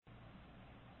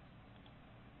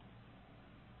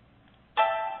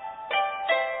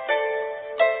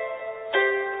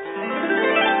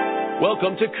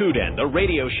Welcome to Kuden, the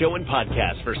radio show and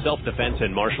podcast for self-defense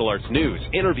and martial arts news,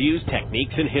 interviews,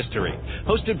 techniques, and history.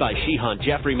 Hosted by Shihan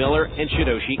Jeffrey Miller and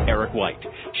Shidoshi Eric White.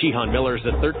 Shihan Miller is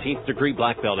a 13th degree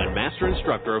black belt and master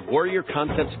instructor of Warrior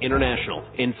Concepts International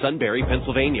in Sunbury,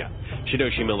 Pennsylvania.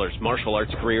 Shidoshi Miller's martial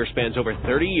arts career spans over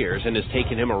 30 years and has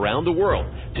taken him around the world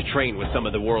to train with some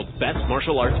of the world's best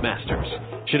martial arts masters.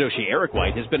 Shidoshi Eric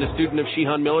White has been a student of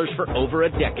Shihan Miller's for over a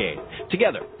decade.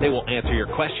 Together, they will answer your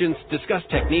questions, discuss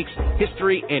techniques,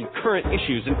 history, and current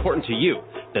issues important to you,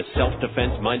 the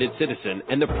self-defense-minded citizen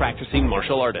and the practicing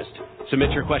martial artist.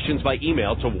 Submit your questions by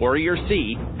email to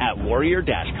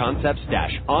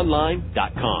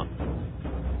warrior-concepts-online.com.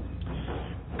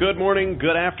 Good morning,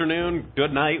 good afternoon,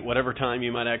 good night, whatever time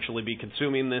you might actually be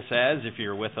consuming this as, if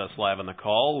you're with us live on the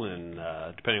call, and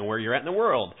depending on where you're at in the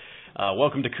world.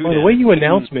 Welcome to Kuden. Oh, the way you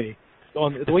announced me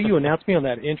on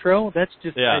that intro, that's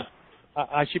just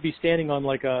I should be standing on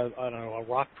like a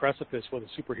rock precipice with a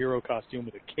superhero costume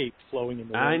with a cape flowing in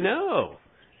the wind. I know.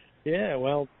 Yeah,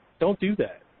 well, don't do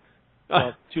that.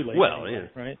 Too late. Well, anyway,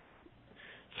 yeah. Right?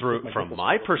 From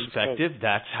my perspective,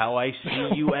 that's how I see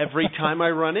you every time I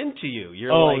run into you.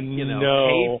 You're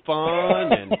cape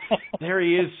on, and there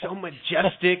he is, so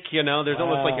majestic, there's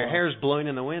almost like your hair's blowing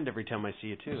in the wind every time I see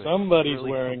you, too. Somebody's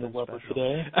really wearing a rubber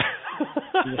today.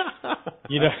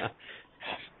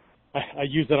 I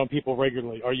use that on people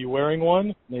regularly. Are you wearing one?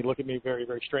 And they look at me very,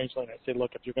 very strangely, and I say,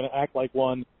 look, if you're going to act like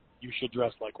one, you should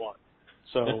dress like one.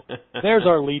 So there's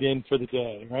our lead-in for the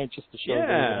day, right, just to show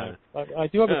that I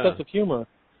do have a sense of humor,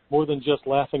 more than just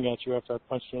laughing at you after I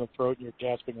punched you in the throat and you're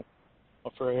gasping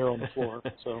for air on the floor.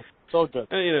 So it's all good.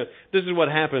 This is what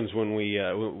happens when we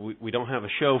don't have a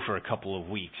show for a couple of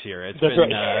weeks here. That's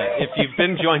right. If you've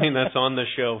been joining us on the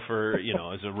show for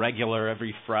as a regular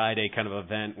every Friday kind of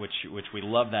event, which we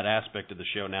love that aspect of the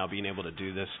show now, being able to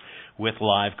do this with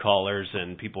live callers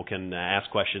and people can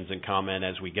ask questions and comment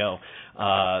as we go.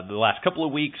 The last couple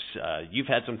of weeks, you've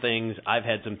had some things, I've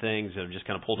had some things that have just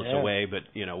kind of pulled us away, but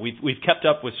we've kept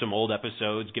up with some old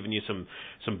episodes, giving you some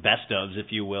best ofs,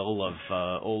 if you will, of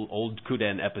old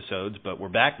Kuden episodes, but we're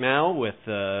back now with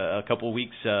a couple of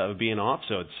weeks of being off,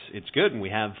 so it's good. And we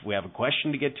have a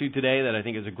question to get to today that I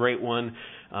think is a great one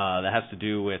that has to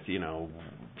do with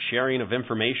sharing of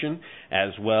information,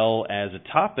 as well as a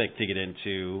topic to get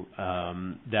into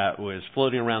that was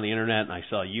floating around the internet, and I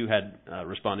saw you had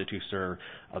responded to, sir,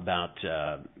 about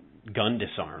gun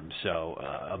disarm. So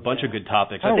a bunch of good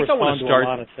topics. I think I want to start a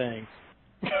lot of things.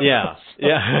 Yeah.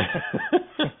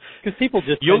 Because people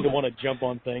just tend to want to jump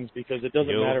on things because it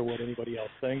doesn't matter what anybody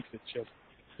else thinks. It's just,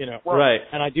 right.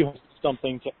 And I do have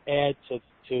something to add to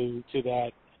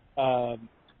that,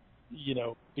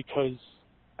 because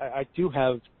I do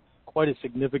have quite a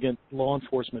significant law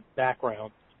enforcement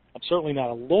background. I'm certainly not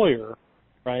a lawyer,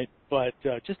 right? But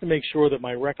just to make sure that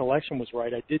my recollection was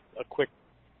right, I did a quick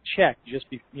check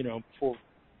before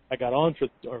I got on for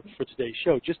today's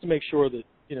show, just to make sure that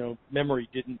memory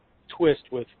didn't twist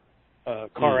with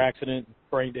car accident,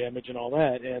 brain damage, and all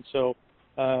that. And so,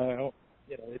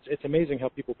 it's amazing how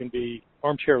people can be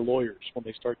armchair lawyers when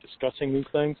they start discussing these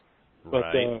things. But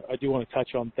I do want to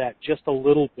touch on that just a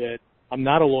little bit. I'm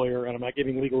not a lawyer, and I'm not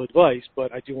giving legal advice,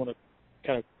 but I do want to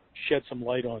kind of shed some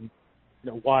light on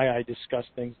why I discuss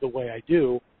things the way I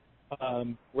do,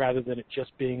 rather than it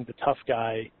just being the tough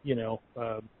guy,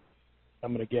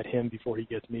 I'm going to get him before he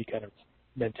gets me kind of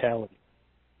mentality.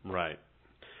 Right.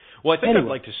 Well, I think I'd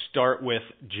like to start with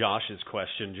Josh's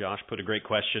question. Josh put a great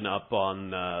question up on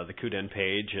the Kuden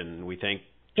page, and we thank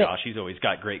Josh. He's always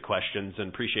got great questions, and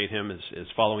appreciate him as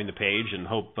following the page, and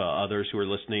hope others who are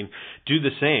listening do the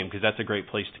same, because that's a great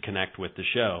place to connect with the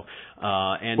show.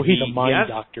 And he's a mind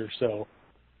doctor, so...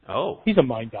 Oh. He's a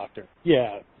mind doctor.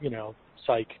 Yeah,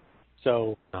 psych.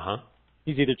 So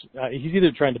he's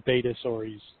either trying to bait us or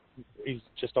he's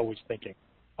just always thinking.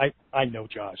 I know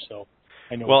Josh, so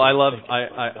I know. Well, I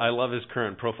love his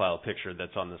current profile picture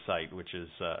that's on the site, which is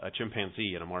a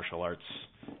chimpanzee in a martial arts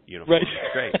uniform. Right.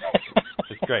 It's great.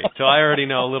 It's great. So I already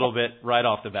know a little bit right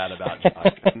off the bat about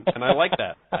Josh, and I like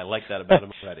that. I like that about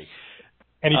him already.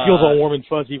 And he feels all warm and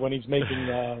fuzzy when he's making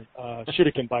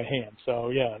shuriken by hand. So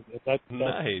yeah, that's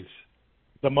nice.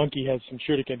 The monkey has some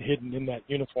shuriken hidden in that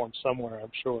uniform somewhere,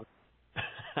 I'm sure.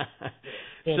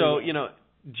 So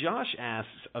Josh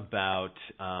asks about,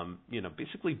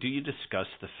 basically, do you discuss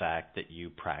the fact that you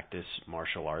practice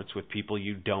martial arts with people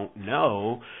you don't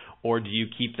know, or do you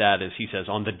keep that, as he says,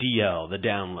 on the DL, the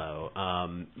down low?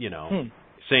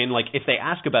 saying, like, if they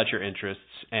ask about your interests,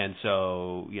 and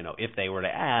so, if they were to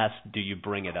ask, do you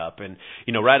bring it up? And,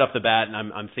 right off the bat, and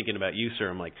I'm thinking about you, sir,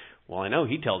 I'm like, well, I know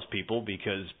he tells people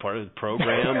because part of the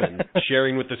program and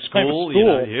sharing with the school,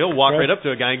 he'll walk right up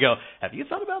to a guy and go, have you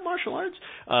thought about martial arts?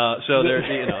 So there's,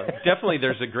 definitely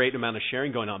there's a great amount of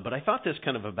sharing going on. But I thought this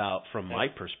kind of about from my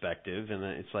perspective, and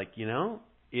it's like,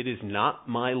 it is not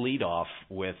my lead off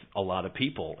with a lot of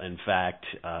people. In fact,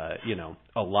 a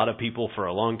lot of people for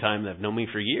a long time that have known me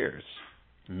for years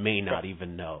may not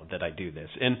even know that I do this.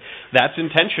 And that's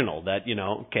intentional, that,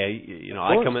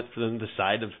 I come from the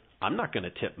side of, I'm not going to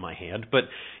tip my hand, but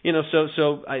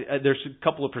so there's a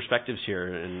couple of perspectives here,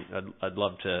 and I'd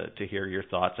love to hear your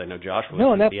thoughts. I know Josh was.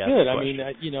 No, and that's good. I mean,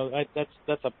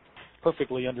 that's a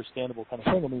perfectly understandable kind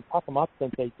of thing. I mean, Takamatsu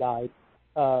Sensei died.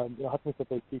 Hatsumi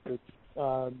Sensei's teacher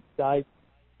died.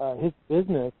 His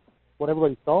business, what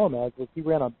everybody saw him as, was he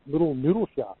ran a little noodle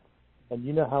shop, and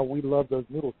you know how we love those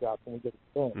noodle shops when we get to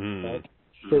Japan, right?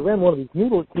 They ran one of these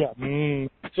noodles. Yeah. He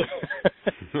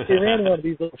ran one of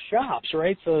these little shops,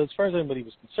 right? So as far as anybody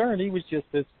was concerned, he was just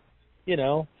this,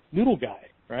 noodle guy,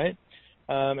 right?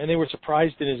 And they were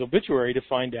surprised in his obituary to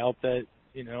find out that,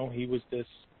 he was this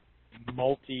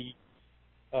multi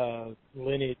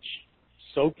lineage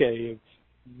soke of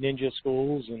ninja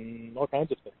schools and all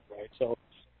kinds of things, right? So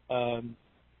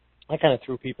I kind of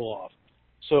threw people off.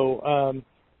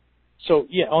 So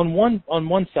yeah, on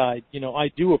one side,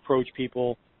 I do approach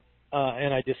people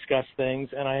and I discuss things,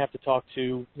 and I have to talk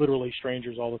to literally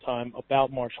strangers all the time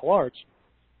about martial arts.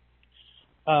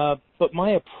 But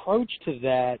my approach to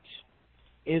that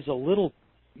is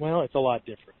it's a lot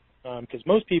different, because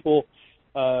most people,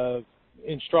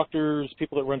 instructors,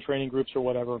 people that run training groups or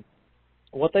whatever,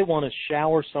 what they want to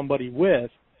shower somebody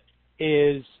with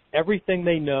is everything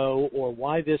they know, or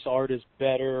why this art is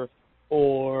better,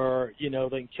 or, they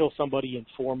can kill somebody in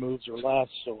 4 moves or less,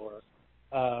 or,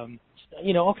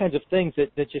 all kinds of things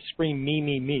that just scream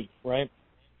me, right?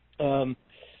 I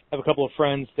have a couple of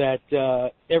friends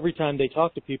that every time they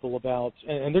talk to people about,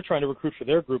 and they're trying to recruit for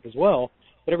their group as well,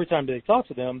 but every time they talk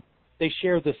to them, they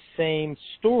share the same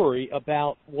story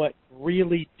about what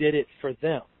really did it for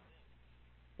them.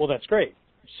 Well, that's great.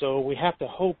 So we have to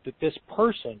hope that this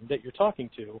person that you're talking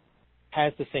to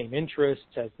has the same interests,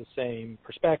 has the same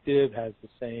perspective, has the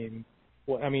same,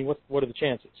 what are the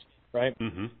chances, right?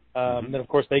 Then, of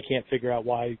course, they can't figure out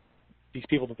why these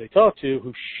people that they talk to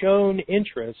who've shown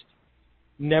interest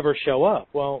never show up.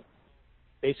 Well,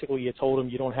 basically you told them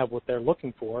you don't have what they're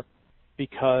looking for,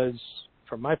 because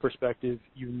from my perspective,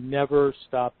 you never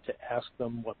stopped to ask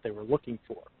them what they were looking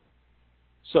for.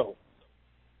 So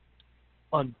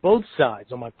on both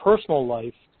sides, on my personal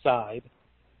life side,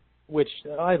 which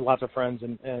I have lots of friends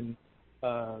and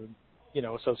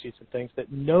associates and things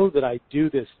that know that I do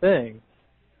this thing,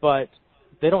 but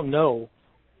they don't know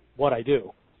what I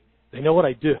do. They know what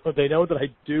I do. They know that I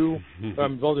do.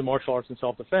 I'm involved in martial arts and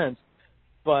self-defense,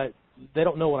 but they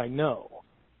don't know what I know,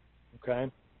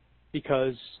 okay?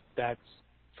 Because that's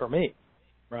for me,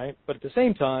 right? But at the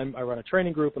same time, I run a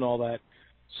training group and all that.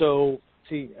 So,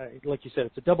 see, like you said,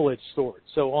 it's a double-edged sword.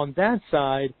 So on that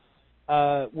side,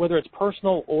 whether it's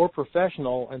personal or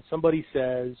professional, and somebody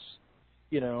says,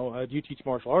 do you teach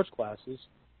martial arts classes?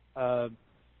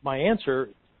 My answer,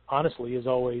 honestly, is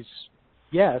always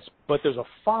yes, but there's a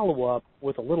follow-up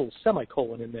with a little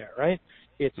semicolon in there, right?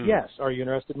 It's yes. Are you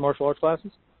interested in martial arts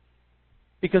classes?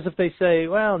 Because if they say,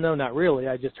 well, no, not really,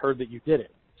 I just heard that you did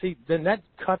it. See, then that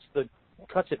cuts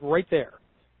it right there.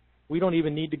 We don't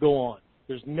even need to go on.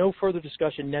 There's no further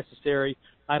discussion necessary.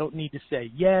 I don't need to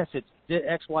say, yes, it's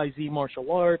XYZ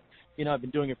martial art. I've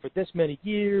been doing it for this many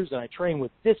years, and I train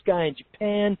with this guy in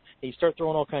Japan. And you start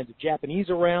throwing all kinds of Japanese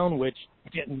around, which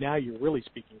now you're really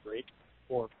speaking Greek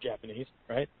or Japanese,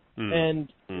 right? And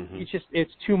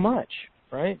it's too much,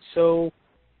 right? So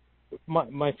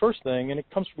my first thing, and it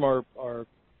comes from our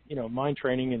mind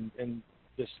training and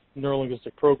this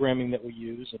neurolinguistic programming that we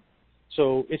use. And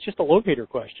so it's just a locator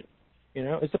question.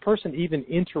 Is the person even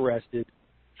interested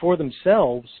for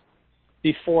themselves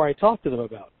before I talk to them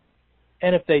about it?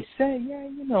 And if they say, yeah,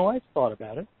 I've thought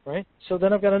about it, right? So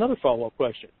then I've got another follow-up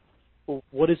question. Well,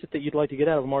 what is it that you'd like to get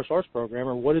out of a martial arts program,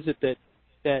 or what is it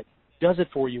that does it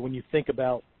for you when you think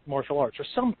about martial arts? Or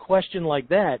some question like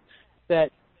that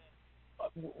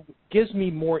gives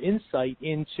me more insight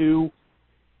into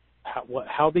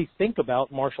how they think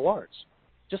about martial arts.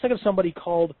 Just like if somebody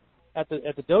called at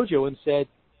the dojo and said,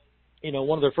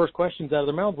 one of their first questions out of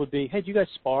their mouth would be, hey, do you guys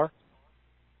spar?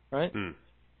 Right?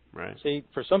 Right. See,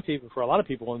 for a lot of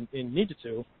people in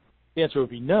Ninjutsu, the answer would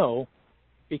be no,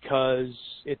 because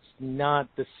it's not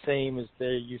the same as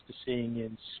they're used to seeing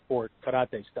in sport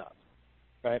karate stuff.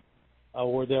 right?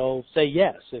 Or they'll say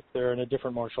yes if they're in a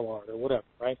different martial art or whatever,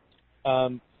 right?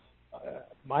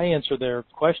 My answer there,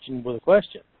 question with a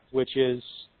question, which is,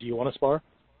 do you want to spar?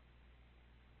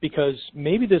 Because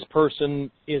maybe this person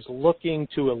is looking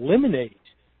to eliminate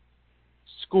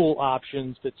school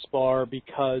options that spar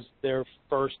because their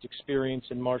first experience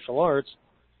in martial arts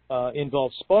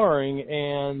involved sparring,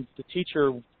 and the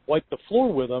teacher wiped the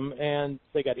floor with them, and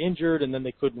they got injured, and then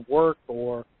they couldn't work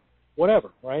or whatever,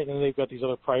 right? And they've got these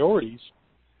other priorities,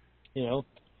 you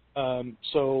know.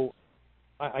 So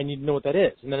I need to know what that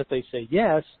is. And then if they say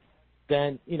yes,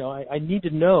 then, you know, I need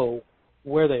to know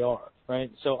where they are,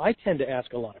 right? So I tend to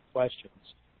ask a lot of questions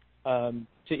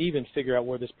to even figure out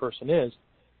where this person is.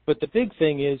 But the big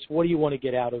thing is, what do you want to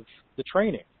get out of the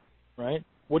training, right?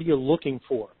 What are you looking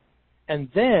for? And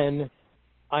then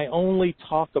I only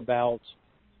talk about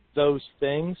those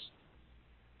things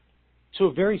to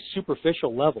a very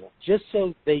superficial level, just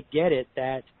so they get it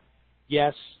that,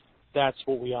 yes, that's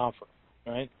what we offer,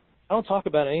 right? I don't talk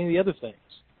about any of the other things.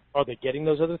 Are they getting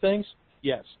those other things?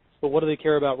 Yes. But what do they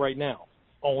care about right now?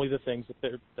 Only the things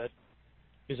that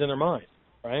is in their mind,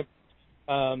 right?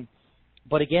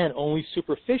 But again, only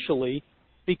superficially,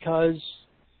 because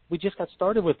we just got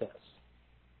started with this,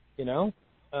 you know?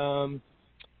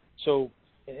 So,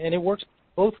 and it works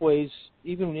both ways,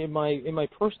 even in my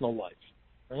personal life,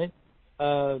 right?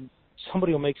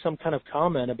 Somebody will make some kind of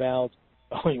comment about,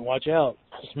 oh, you watch out,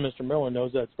 Mr. Miller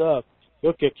knows that stuff.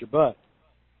 He'll kick your butt.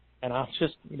 And I'll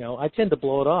just, you know, I tend to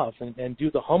blow it off and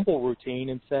do the humble routine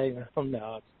and say, oh,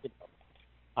 no, you know,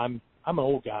 I'm an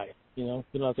old guy, you know,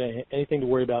 you don't have anything to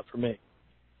worry about for me,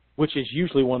 which is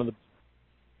usually one of the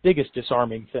biggest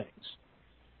disarming things.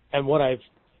 And what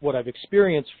I've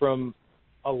experienced from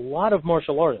a lot of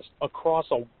martial artists across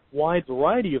a wide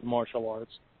variety of martial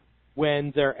arts,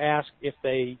 when they're asked if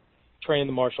they train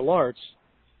the martial arts,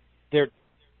 their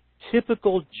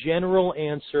typical general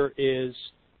answer is,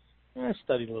 I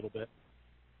studied a little bit,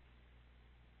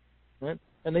 right?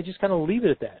 And they just kind of leave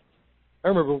it at that. I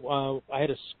remember I had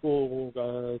a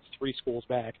school 3 schools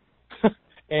back,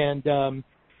 and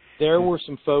there were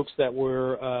some folks that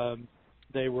were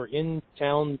they were in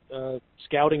town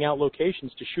scouting out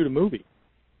locations to shoot a movie,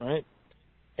 right?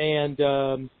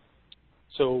 And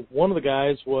so one of the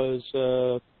guys was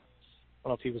I don't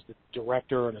know if he was the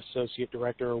director or an associate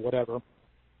director or whatever.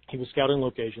 He was scouting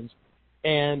locations,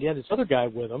 and he had this other guy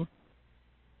with him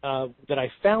that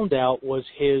I found out was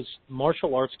his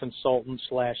martial arts consultant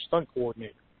 / stunt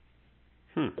coordinator.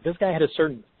 But this guy had a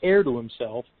certain air to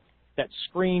himself that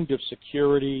screamed of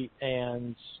security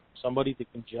and somebody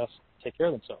that can just take care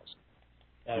of themselves.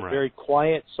 Had a very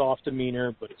quiet, soft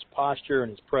demeanor, but his posture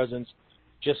and his presence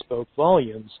just spoke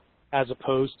volumes, as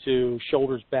opposed to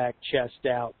shoulders back, chest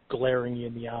out, glaring you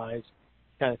in the eyes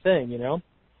kind of thing, you know?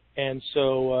 And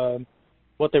so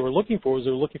what they were looking for was they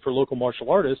were looking for local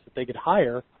martial artists that they could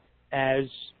hire as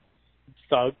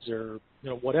thugs or, you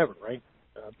know, whatever, right?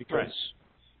 Because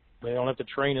they don't have to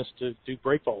train us to do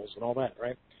break falls and all that,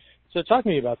 right? So talk to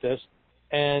me about this,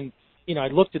 and, you know, I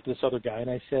looked at this other guy and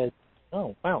I said,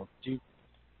 oh, wow, do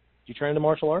you train in the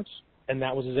martial arts? And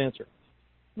that was his answer.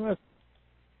 Well,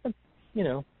 you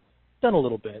know, done a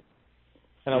little bit.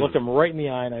 And I looked him right in the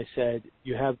eye and I said,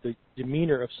 you have the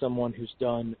demeanor of someone who's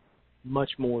done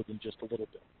much more than just a little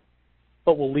bit.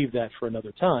 But we'll leave that for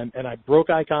another time. And I broke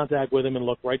eye contact with him and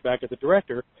looked right back at the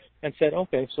director and said,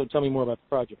 okay, so tell me more about the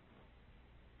project.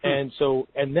 And so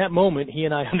in that moment, he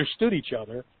and I understood each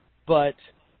other, but,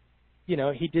 you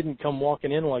know, he didn't come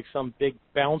walking in like some big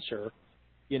bouncer,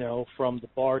 you know, from the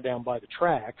bar down by the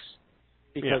tracks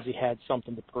because he had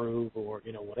something to prove or,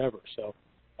 you know, whatever. So,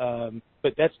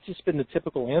 but that's just been the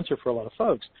typical answer for a lot of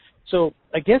folks. So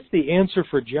I guess the answer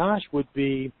for Josh would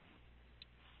be,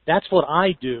 that's what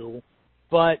I do,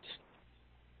 but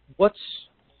what's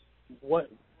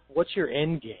your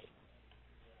end game?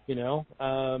 You know,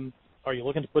 are you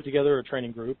looking to put together a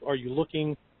training group? Are you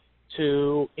looking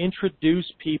to introduce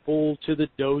people to the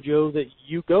dojo that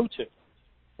you go to,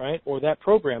 right, or that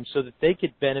program, so that they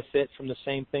could benefit from the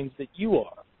same things that you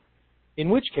are? In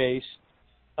which case,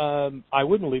 I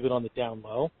wouldn't leave it on the down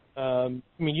low. I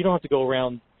mean, you don't have to go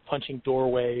around punching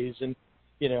doorways and,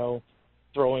 you know,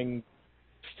 throwing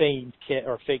feigned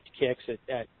or faked kicks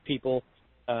at people,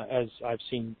 as I've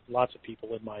seen lots of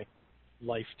people in my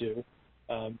life do.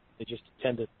 They just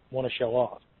tend to want to show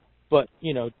off. But,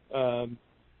 you know,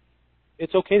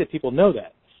 it's okay that people know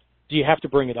that. Do you have to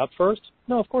bring it up first?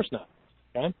 No, of course not.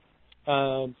 Okay?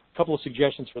 A couple of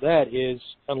suggestions for that is,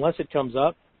 unless it comes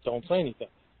up, don't say anything.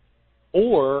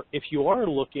 Or if you are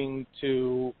looking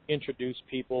to introduce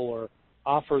people or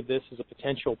offer this as a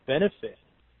potential benefit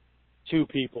to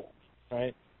people,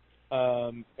 right?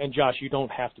 And Josh, you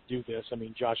don't have to do this. I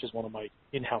mean, Josh is one of my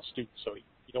in-house students, so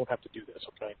you don't have to do this,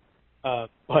 okay?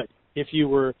 But if you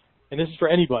were, and this is for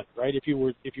anybody, right? If you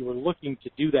were looking to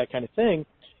do that kind of thing,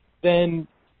 then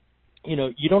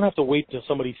you don't have to wait till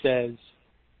somebody says,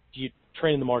 "Do you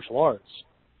train in the martial arts?"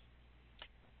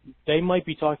 They might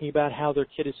be talking about how their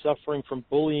kid is suffering from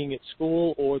bullying at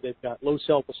school, or they've got low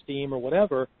self-esteem or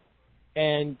whatever,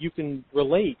 and you can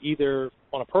relate either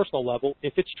on a personal level,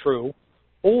 if it's true,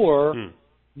 or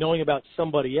knowing about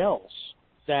somebody else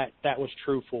that was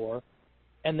true for,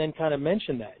 and then kind of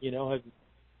mention that.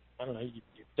 I don't know,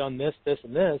 you've done this, this,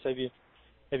 and this. Have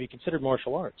you considered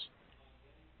martial arts?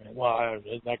 Well,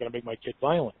 it's not going to make my kid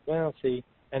violent. Well, see,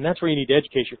 and that's where you need to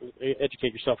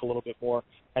educate yourself a little bit more.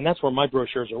 And that's where my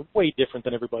brochures are way different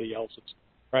than everybody else's,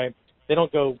 right? They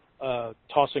don't go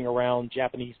tossing around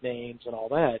Japanese names and all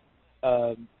that.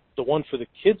 The one for the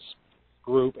kids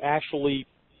group actually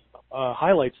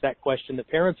highlights that question that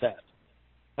parents have,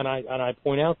 and I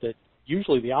point out that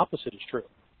usually the opposite is true,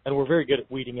 and we're very good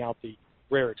at weeding out the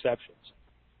rare exceptions,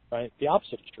 right? The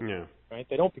opposite is true, right?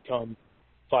 They don't become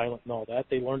violent and all that.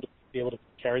 They learn to be able to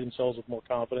carry themselves with more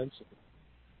confidence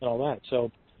and all that.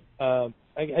 So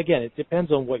again, it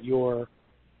depends on what your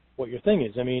thing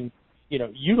is. I mean,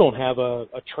 you don't have a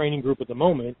training group at the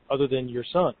moment other than your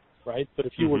son, right? But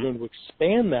if you were going to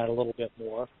expand that a little bit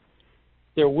more,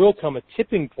 there will come a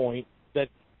tipping point that,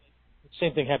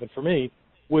 same thing happened for me,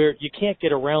 where you can't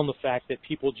get around the fact that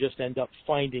people just end up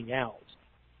finding out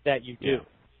that you do.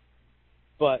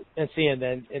 And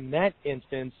then in that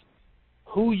instance,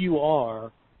 who you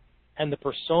are and the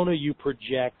persona you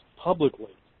project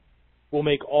publicly will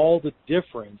make all the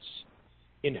difference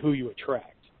in who you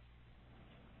attract.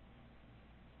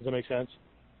 Does that make sense?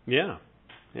 Yeah.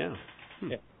 Yeah.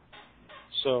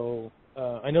 So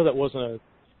I know that wasn't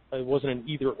an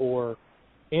either-or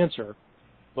answer,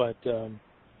 but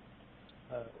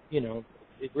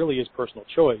it really is personal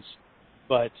choice.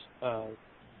 But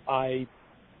I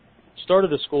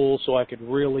started a school so I could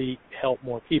really help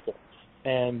more people,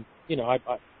 and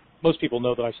most people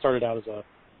know that I started out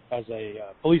as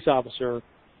a police officer,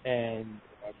 and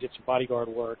I did some bodyguard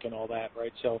work and all that,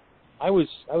 right? So I was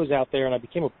out there, and I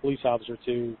became a police officer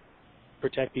to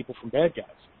protect people from bad guys.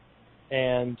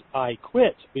 And I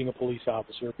quit being a police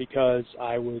officer because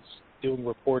I was doing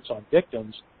reports on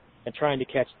victims and trying to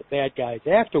catch the bad guys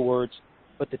afterwards,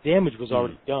 but the damage was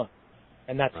already done.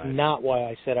 And that's not why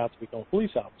I set out to become a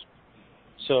police officer.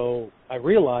 So I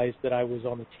realized that I was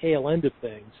on the tail end of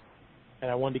things,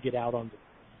 and I wanted to get out on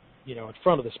the, in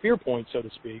front of the spear point, so to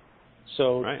speak.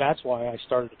 So that's why I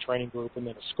started a training group and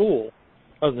then a school,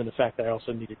 other than the fact that I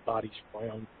also needed bodies for my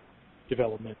own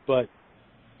development. But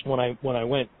when I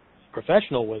went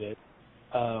professional with it,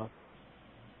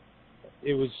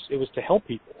 it was to help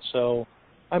people. So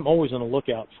I'm always on the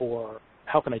lookout for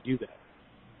how can I do that?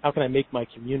 How can I make my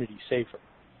community safer?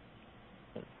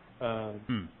 And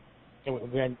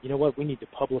you know what? We need to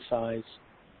publicize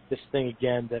this thing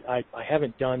again that I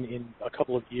haven't done in a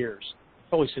couple of years,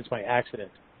 probably since my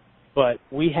accident. But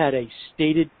we had a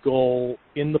stated goal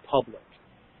in the public,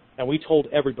 and we told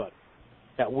everybody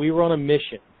that we were on a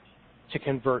mission to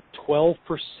convert 12%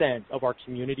 of our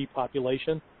community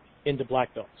population into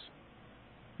black belts.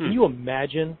 Can you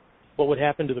imagine what would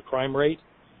happen to the crime rate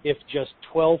if just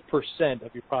 12%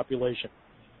 of your population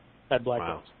had black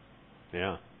belts?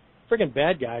 Yeah. Friggin'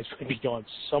 bad guys would be going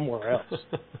somewhere else,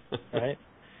 right?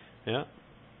 Yeah.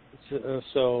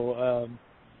 So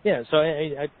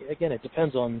again, it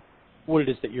depends on what it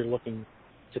is that you're looking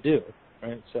to do,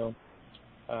 right? So,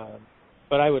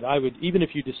 but I would, even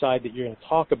if you decide that you're going to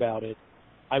talk about it,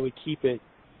 I would keep it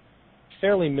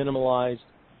fairly minimalized.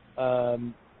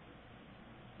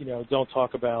 Don't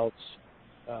talk about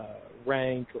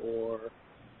rank or,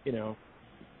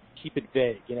 keep it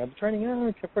vague. I've been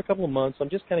training for a couple of months. I'm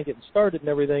just kind of getting started and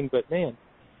everything, but man,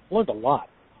 I learned a lot.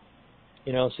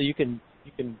 So you can,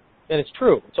 and it's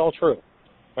true. It's all true,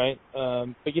 right?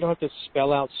 But you don't have to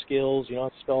spell out skills. You don't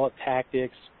have to spell out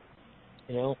tactics.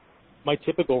 My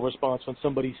typical response when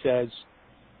somebody says,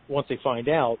 once they find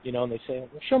out, and they say,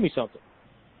 well, show me something.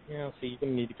 So you're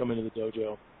going to need to come into the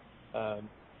dojo,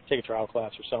 take a trial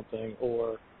class or something,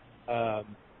 or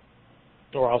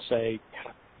I'll say,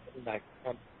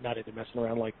 I'm not into messing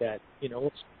around like that.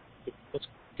 Let's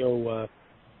go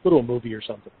to a movie or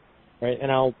something, right?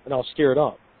 And I'll steer it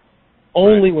up.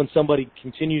 Only when somebody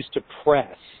continues to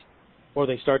press, or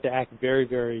they start to act very,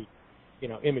 very,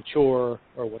 immature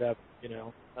or whatever,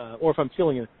 or if I'm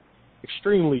feeling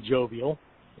extremely jovial,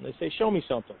 and they say, show me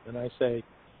something, and I say,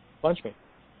 punch me.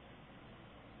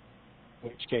 In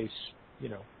which case,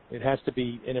 It has to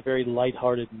be in a very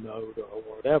lighthearted mode or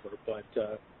whatever, but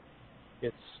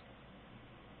it's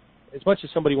as much as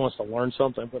somebody wants to learn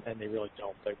something, and they really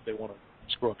don't. They want to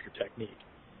screw up your technique,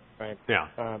 right? Yeah.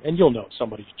 And you'll know if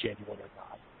somebody's genuine or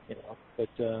not, you know. But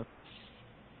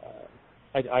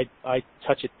I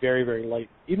touch it very, very light,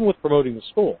 even with promoting the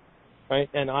school, right?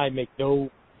 And I make no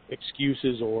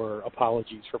excuses or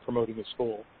apologies for promoting the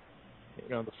school. You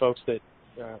know, the folks that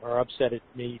are upset at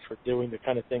me for doing the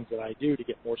kind of things that I do to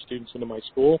get more students into my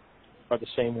school are the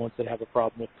same ones that have a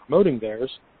problem with promoting theirs,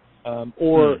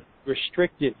 or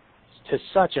restrict it to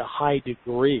such a high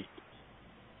degree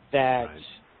that,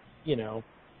 you know,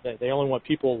 that they only want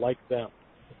people like them.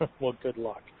 Well, good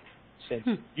luck, since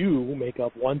you make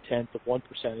up 0.1%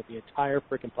 of the entire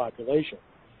freaking population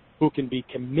who can be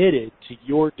committed to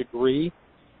your degree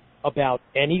about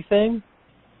anything.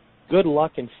 Good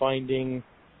luck in finding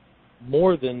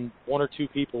more than one or two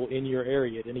people in your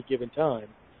area at any given time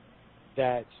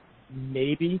that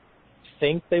maybe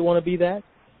think they want to be that,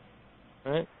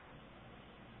 right?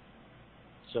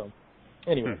 So,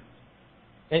 anyway,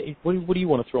 what do you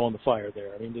want to throw on the fire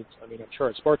there? I mean, I'm sure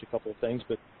it sparked a couple of things,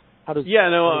 but how does? Yeah,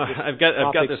 no, I've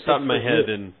got this thought in my head,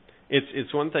 and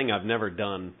it's one thing I've never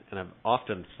done, and I've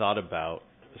often thought about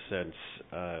since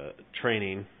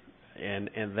training. And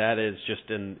that is just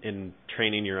in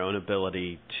training your own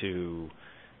ability to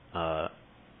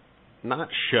not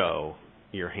show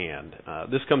your hand.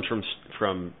 This comes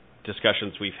from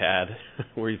discussions we've had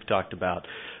where you've talked about,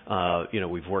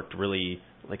 we've worked really,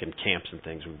 like in camps and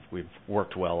things, we've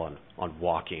worked well on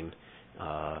walking,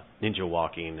 ninja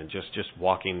walking, and just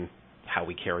walking, how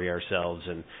we carry ourselves,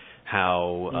 and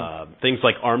how things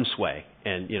like arm sway.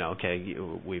 And,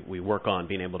 we work on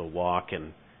being able to walk,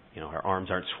 and our arms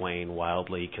aren't swaying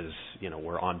wildly because,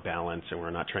 we're on balance and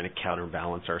we're not trying to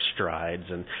counterbalance our strides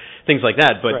and things like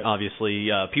that. But obviously,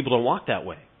 people don't walk that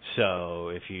way. So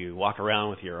if you walk around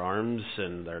with your arms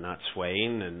and they're not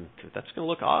swaying, and that's going to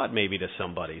look odd maybe to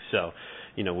somebody. So,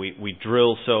 we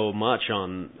drill so much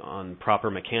on proper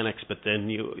mechanics, but then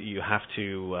you have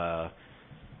to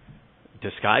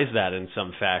disguise that in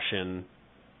some fashion,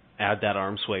 add that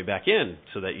arm sway back in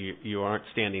so that you aren't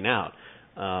standing out.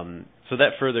 So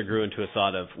that further grew into a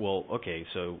thought of, well, okay,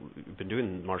 so we've been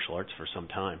doing martial arts for some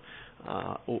time.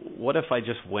 What if I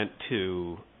just went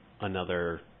to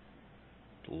another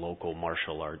local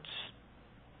martial arts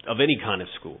of any kind of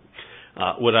school?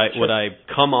 Would I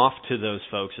come off to those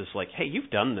folks as like, hey, you've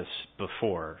done this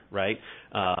before, right?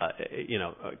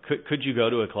 Could you go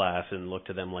to a class and look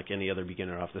to them like any other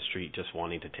beginner off the street just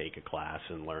wanting to take a class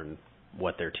and learn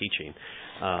what they're teaching?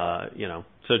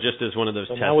 So just as one of those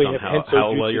tests on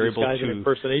how well you're able to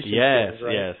impersonation. Yes, skills,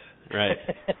 right? yes, right.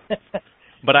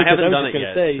 But I haven't done it yet. I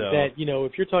was going to say that,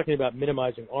 if you're talking about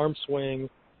minimizing arm swing,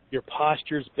 your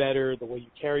posture's better, the way you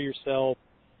carry yourself,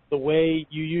 the way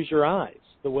you use your eyes,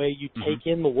 the way you take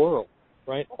in the world,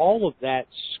 right? All of that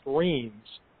screams,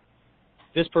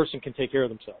 this person can take care of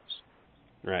themselves.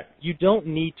 Right. You don't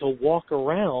need to walk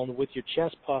around with your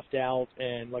chest puffed out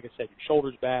and, like I said, your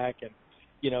shoulders back and,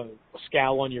 a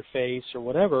scowl on your face or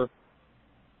whatever.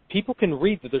 People can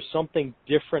read that there's something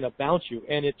different about you.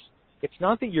 And it's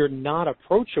not that you're not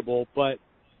approachable, but,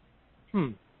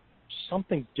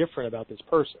 something different about this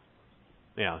person.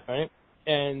 Yeah. Right?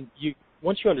 And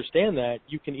once you understand that,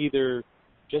 you can either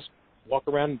just walk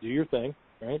around and do your thing,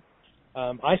 right?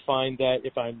 I find that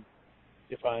if I'm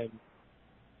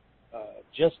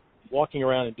just walking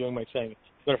around and doing my thing.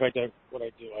 Matter of fact, what I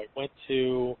do, I went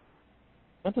to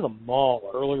the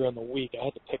mall earlier in the week. I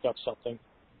had to pick up something,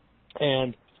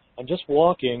 and I'm just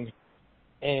walking,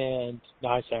 and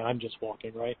I say I'm just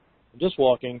walking, right? I'm just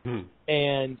walking,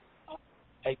 and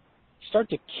I start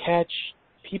to catch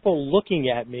people looking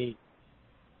at me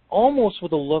almost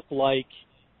with a look like,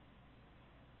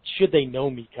 should they know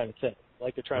me kind of thing.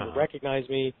 Like they're trying to recognize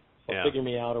me or figure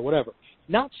me out or whatever.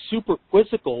 Not super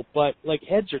quizzical, but like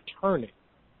heads are turning.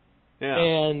 Yeah.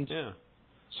 And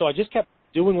so I just kept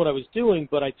doing what I was doing,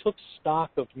 but I took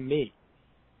stock of me.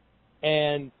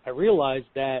 And I realized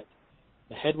that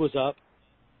the head was up,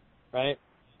 right?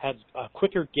 Had a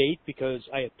quicker gait because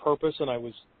I had purpose and I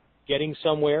was getting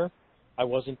somewhere. I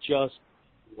wasn't just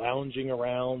lounging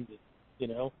around,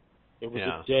 It was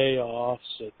a day off,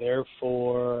 so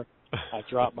therefore I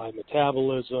dropped my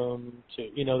metabolism to,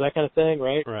 that kind of thing,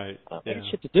 right? Right. I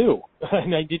got shit to do,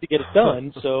 and I need to get it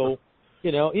done. So,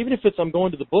 even if I'm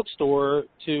going to the bookstore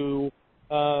to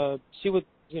see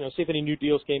if any new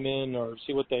deals came in or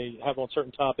see what they have on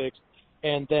certain topics,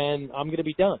 and then I'm going to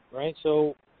be done, right?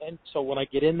 So when I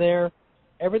get in there,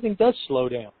 everything does slow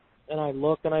down, and I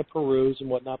look and I peruse and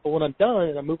whatnot. But when I'm done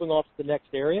and I'm moving off to the next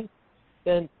area,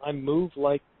 then I move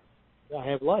like I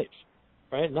have life,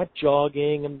 right? I'm not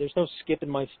jogging, and there's no skipping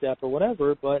my step or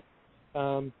whatever, but,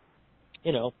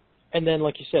 you know, and then,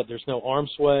 like you said, there's no arm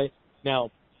sway.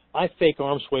 Now, I fake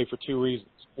arm sway for two reasons.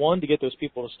 One, to get those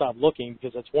people to stop looking,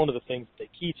 because that's one of the things that they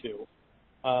key to.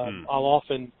 I'll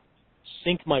often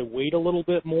sink my weight a little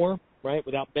bit more, right,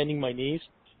 without bending my knees,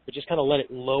 but just kind of let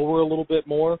it lower a little bit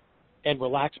more and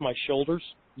relax my shoulders.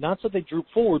 Not so they droop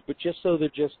forward, but just so they're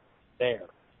just there,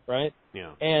 right?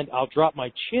 Yeah. And I'll drop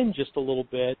my chin just a little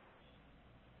bit,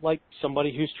 like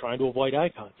somebody who's trying to avoid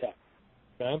eye contact,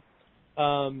 okay?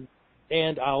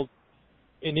 And I'll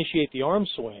initiate the arm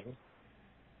swing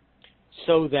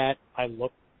so that I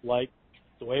look like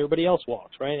the way everybody else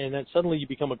walks, right? And then suddenly you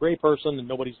become a great person and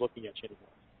nobody's looking at you anymore.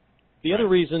 The other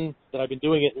reason that I've been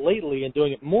doing it lately and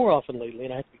doing it more often lately,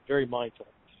 and I have to be very mindful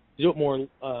to do it more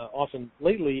often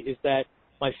lately, is that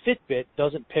my Fitbit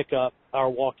doesn't pick up our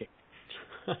walking.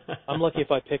 I'm lucky if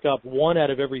I pick up 1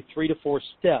 out of every 3 to 4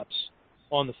 steps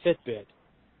on the Fitbit.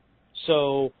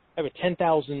 So I have a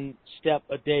 10,000 step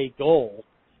a day goal,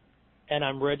 and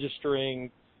I'm registering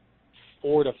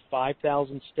 4,000 to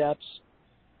 5,000 steps,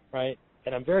 right?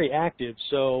 And I'm very active,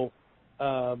 so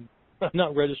I'm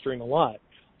not registering a lot.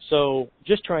 So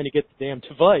just trying to get the damn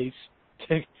device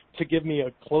to give me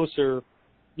a closer,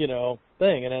 you know,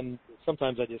 thing. And then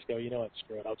sometimes I just go, you know what,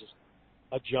 screw it. I'll just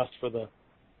adjust for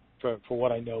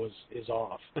what I know is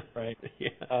off, right? Yeah.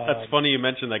 That's funny you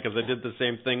mentioned that, because I did the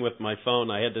same thing with my phone.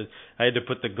 I had to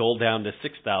put the goal down to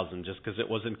 6,000 just because it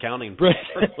wasn't counting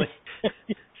properly.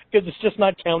 Because it's just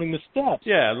not counting the steps.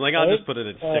 Yeah, I'm like, I'll right? just put it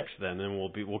at 6 then, and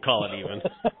we'll call it even.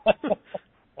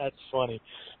 That's funny.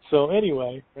 So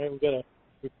anyway, right,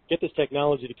 we get this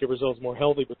technology to keep ourselves more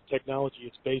healthy, but the technology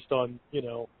is based on, you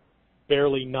know,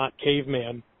 barely not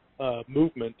caveman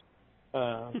movement.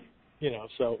 You know,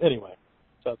 so anyway,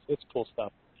 so it's cool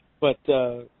stuff. But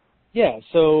yeah,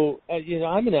 so you know,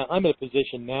 I'm in a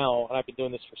position now, and I've been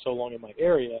doing this for so long in my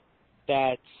area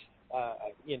that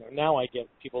you know, now I get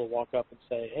people to walk up and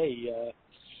say, hey,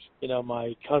 you know,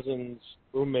 my cousin's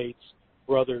roommate's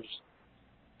brother's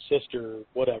sister,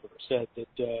 whatever, said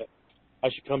that I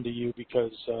should come to you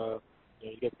because you know,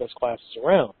 you get the best classes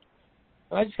around.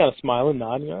 And I just kind of smile and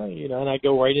nod, you know, and I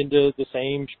go right into the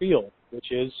same spiel,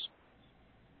 which is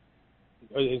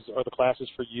are the classes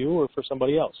for you or for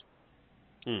somebody else?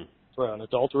 For an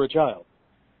adult or a child?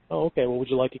 Oh, okay, well, would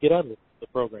you like to get out of the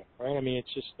program, right? I mean,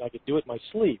 it's just, I could do it in my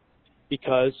sleep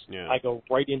because I go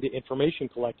right into information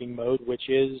collecting mode, which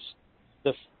is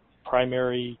the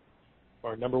primary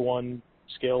or number one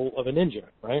skill of a ninja,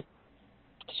 right?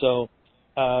 So,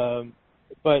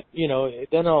 but, you know,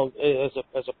 then I'll,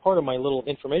 as a part of my little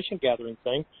information gathering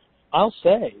thing, I'll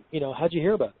say, you know, how'd you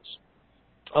hear about this?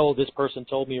 Oh, this person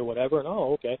told me or whatever, and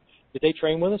oh, okay. Did they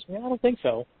train with us? Yeah, I don't think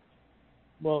so.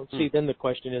 Well, see, then the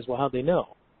question is, well, how'd they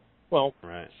know? Well,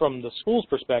 from the school's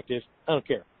perspective, I don't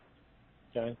care.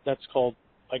 Okay, that's called,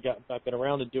 I've been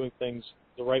around and doing things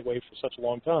the right way for such a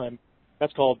long time.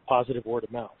 That's called positive word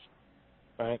of mouth,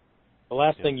 right? The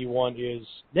last thing you want is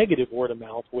negative word of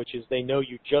mouth, which is they know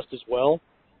you just as well,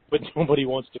 but nobody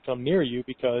wants to come near you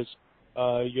because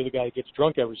you're the guy that gets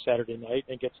drunk every Saturday night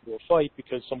and gets into a fight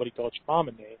because somebody called your mom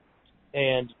a name,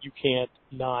 and you can't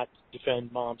not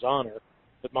defend mom's honor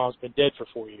that mom's been dead for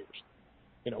 4 years,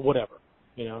 you know, whatever,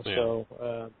 you know.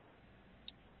 So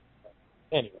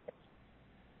anyway,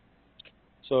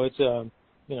 so it's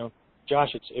you know, Josh,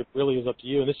 it really is up to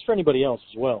you, and this is for anybody else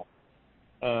as well.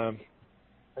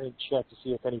 I didn't check to see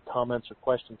if any comments or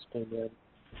questions came in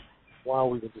while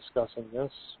we were discussing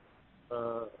this.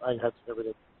 I had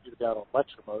everything muted out on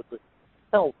lecture mode, but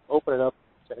I'll open it up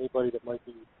to anybody that might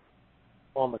be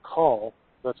on the call,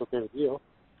 if that's okay with you.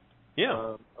 Yeah.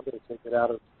 I'm going to take it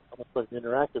out of, I'm going to put an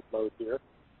interactive mode here.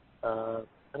 I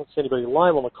don't see anybody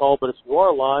live on the call, but if you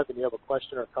are live and you have a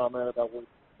question or comment about what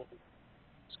we're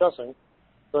discussing,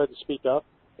 go ahead and speak up.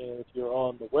 And if you're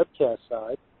on the webcast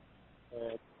side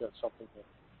and you've got something to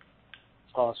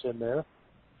toss in there,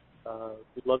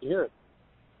 we'd love to hear it.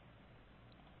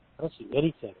 I don't see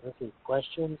anything. I don't see any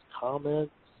questions,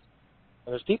 comments.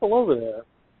 And there's people over there.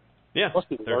 Yeah, Must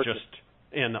be they're lurking. just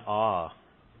in awe of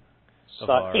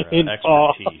So, our in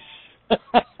expertise.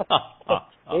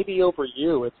 Maybe over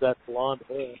you, it's that blonde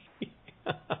hair.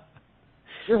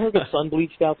 Your hair get sun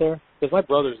bleached out there? Because my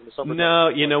brother's in the summer. No,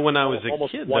 you know, when I was a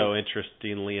kid, white. though,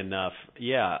 interestingly enough,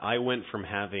 yeah, I went from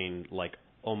having, like,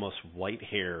 almost white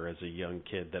hair as a young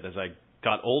kid that as I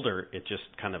got older, it just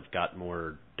kind of got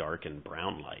more dark and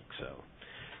brown-like. So,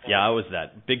 yeah, I was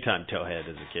that big-time towhead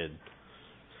as a kid.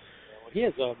 He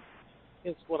has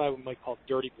it's what I might call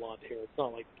dirty blonde hair. It's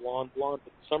not like blonde, but in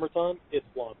the summertime, it's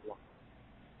blonde.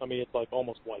 I mean, it's like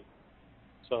almost white.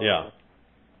 So, yeah.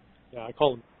 Yeah, I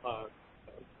call him.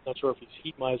 Not sure if he's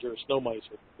heat miser or snow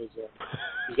miser because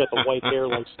he's got the white hair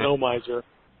like snow miser,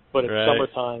 but it's Right.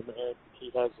 summertime and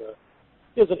he has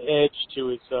an edge to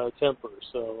his temper.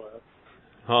 So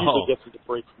usually gets him to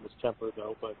break from his temper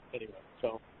though. But anyway,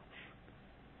 so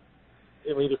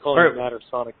we either call him that or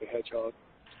Sonic the Hedgehog.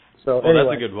 So well, anyway,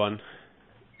 that's a good one.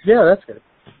 Yeah, that's good.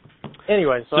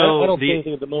 Anyway, so I don't the, see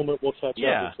anything at the moment. We'll catch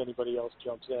yeah. up if anybody else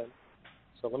jumps in.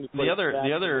 So let me put The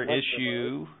other the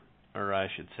issue, or I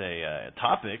should say, a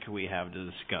topic we have to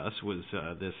discuss was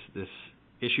this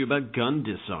issue about gun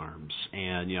disarms,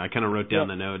 and I kind of wrote down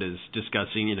the note as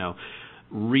discussing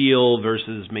real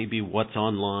versus maybe what's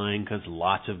online, because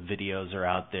lots of videos are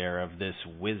out there of this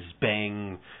whiz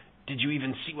bang. Did you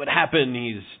even see what happened?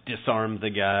 He's disarmed the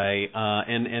guy,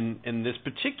 and this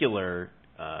particular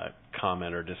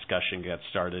comment or discussion got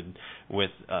started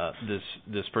with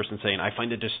this person saying, I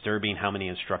find it disturbing how many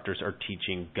instructors are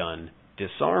teaching gun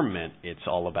disarmament. It's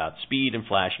all about speed and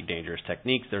flashy, dangerous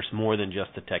techniques. There's more than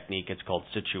just a technique. It's called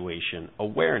situation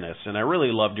awareness. And I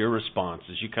really loved your response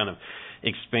as you kind of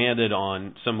expanded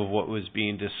on some of what was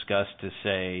being discussed to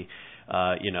say,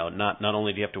 not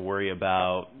only do you have to worry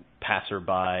about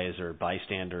passerbys or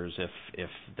bystanders if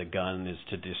the gun is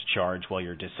to discharge while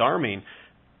you're disarming,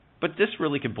 but this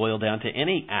really could boil down to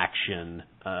any action,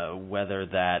 whether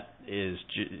that is,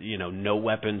 no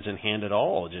weapons in hand at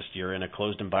all. Just you're in a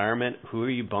closed environment. Who are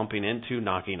you bumping into,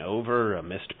 knocking over? A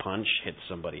missed punch hits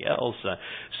somebody else.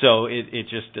 So it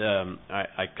just,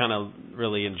 I kind of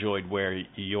really enjoyed where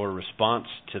your response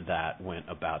to that went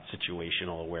about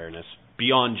situational awareness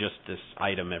beyond just this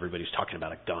item everybody's talking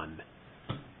about, a gun.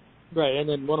 Right, and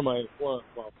then my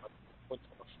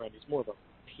friend, he's more of a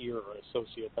peer or an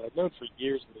associate that I've known for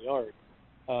years in the art.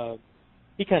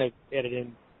 He kind of added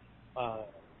in,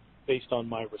 based on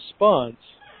my response,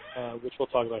 which we'll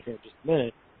talk about here in just a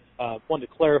minute, wanted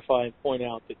to clarify and point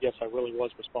out that, yes, I really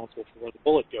was responsible for where the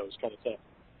bullet goes kind of thing.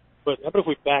 But how about if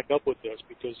we back up with this?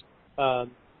 Because,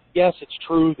 yes, it's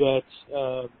true that,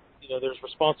 there's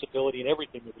responsibility in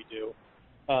everything that we do.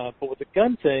 But with the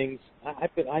gun things, I've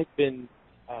even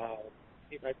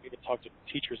talked to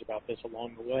teachers about this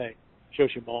along the way.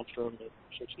 Shoshi Malmstrom and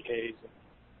Shoshi Hayes and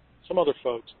some other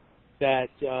folks that,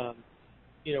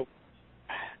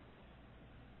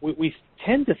 we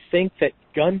tend to think that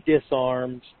gun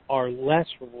disarms are less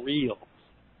real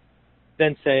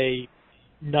than, say,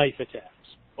 knife attacks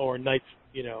or knife,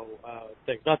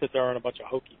 things. Not that there aren't a bunch of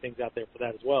hokey things out there for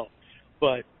that as well,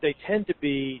 but they tend to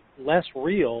be less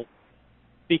real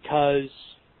because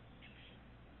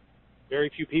very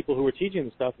few people who are teaching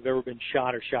the stuff have ever been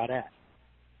shot or shot at.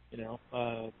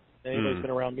 Anybody's been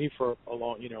around me for a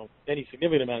long, any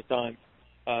significant amount of time,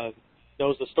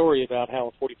 knows the story about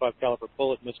how a .45 caliber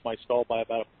bullet missed my skull by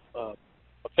about a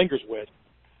finger's width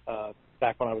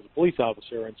back when I was a police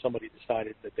officer, and somebody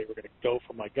decided that they were going to go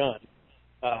for my gun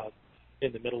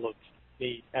in the middle of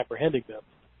me apprehending them,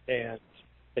 and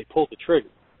they pulled the trigger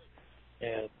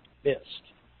and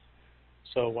missed.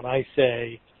 So when I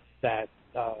say that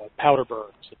powder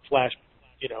burns and flash,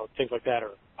 things like that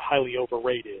are highly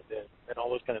overrated and all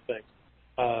those kind of things,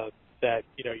 that,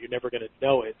 you're never going to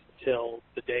know it until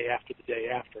the day after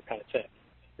kind of thing,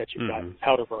 that you've got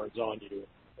powder burns on you,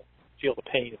 feel the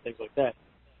pain and things like that.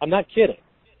 I'm not kidding,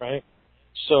 right?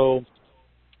 So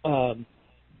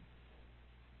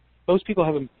most people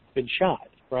haven't been shot,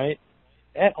 right?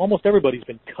 Almost everybody's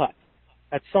been cut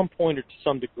at some point or to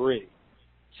some degree.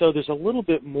 So there's a little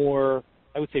bit more,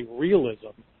 I would say,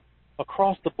 realism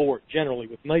across the board generally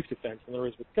with knife defense than there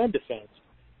is with gun defense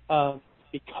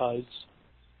because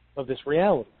of this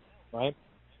reality, right?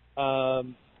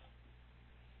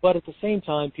 But at the same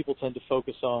time, people tend to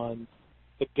focus on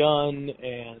the gun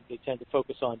and they tend to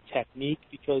focus on technique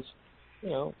because,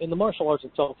 in the martial arts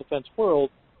and self-defense world,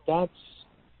 that's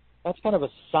kind of a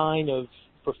sign of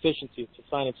proficiency. It's a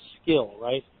sign of skill,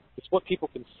 right? It's what people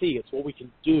can see. It's what we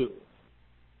can do.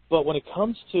 But when it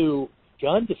comes to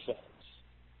gun defense,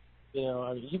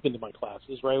 you've been to my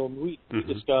classes, right? When we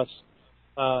discuss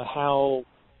how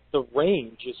the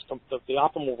range is, the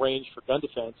optimal range for gun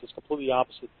defense is completely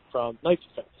opposite from knife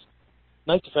defense.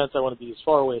 Knife defense, I want to be as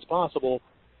far away as possible.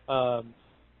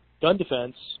 Gun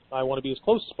defense, I want to be as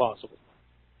close as possible.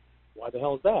 Why the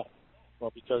hell is that?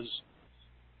 Well, because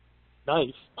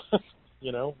knife,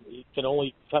 he can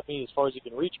only cut me as far as he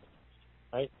can reach me,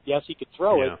 right? Yes, he could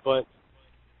throw it, but,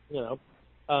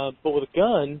 but with a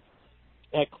gun,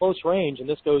 at close range, and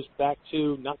this goes back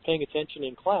to not paying attention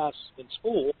in class, in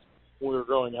school, when we were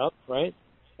growing up, right?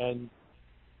 And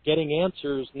getting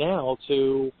answers now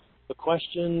to the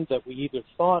question that we either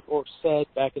thought or said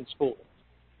back in school.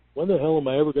 When the hell am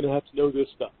I ever going to have to know this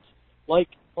stuff? Like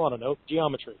I don't know,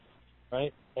 geometry,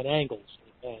 right, and angles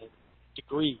and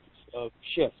degrees of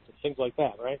shift and things like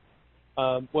that, right?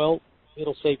 Well,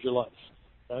 it'll save your life.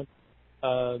 Okay?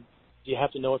 Do you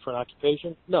have to know it for an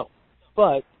occupation? No.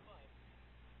 But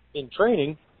in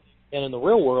training and in the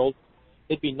real world,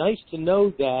 it'd be nice to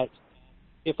know that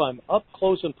if I'm up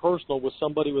close and personal with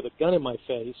somebody with a gun in my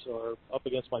face or up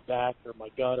against my back or my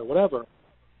gut or whatever,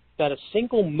 that a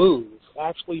single move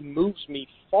actually moves me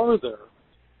farther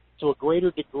to a greater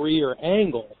degree or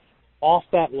angle off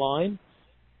that line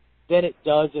than it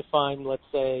does if I'm, let's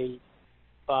say,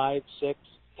 5, 6,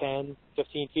 10,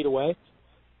 15 feet away.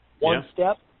 One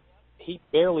step, he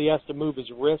barely has to move his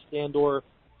wrist and or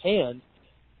hand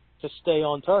to stay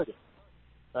on target,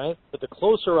 right? But the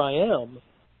closer I am,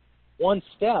 one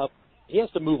step, he has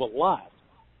to move a lot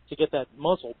to get that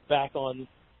muscle back on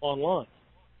line.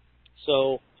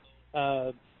 So,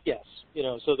 yes,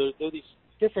 so there are these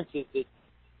differences that,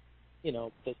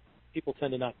 that people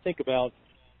tend to not think about.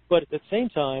 But at the same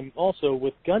time, also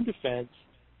with gun defense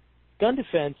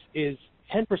is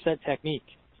 10% technique,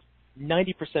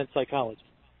 90% psychology.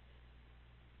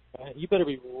 Right? You better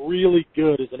be really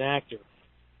good as an actor,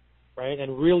 right,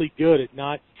 and really good at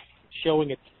not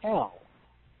showing a tell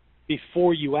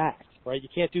before you act, right? You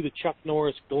can't do the Chuck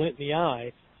Norris glint in the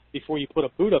eye before you put a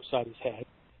boot upside his head,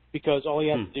 because all he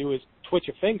has to do is twitch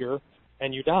a finger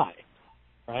and you die,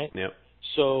 right? Yep.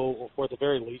 So, or at the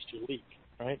very least, you leak,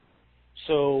 right?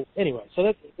 So anyway, so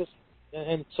that's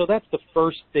the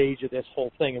first stage of this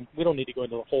whole thing, and we don't need to go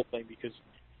into the whole thing because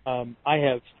I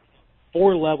have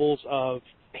 4 levels of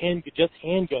just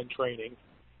handgun training,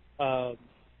 full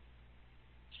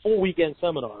weekend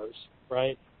seminars,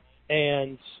 right,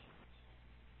 and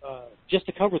just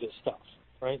to cover this stuff,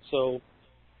 right? So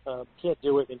can't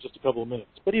do it in just a couple of minutes.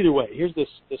 But either way, here's this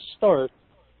start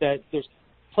that there's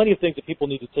plenty of things that people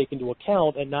need to take into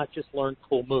account and not just learn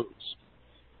cool moves.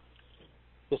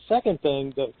 The second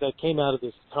thing that came out of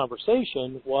this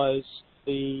conversation was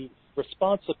the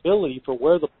responsibility for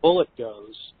where the bullet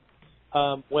goes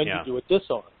when you do a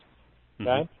disarm.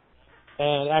 Okay?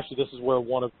 And actually, this is where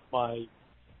one of my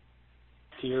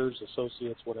peers,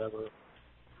 associates, whatever,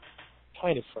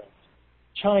 kind of friends,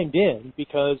 chimed in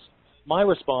because my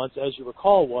response, as you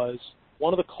recall, was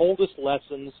one of the coldest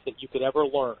lessons that you could ever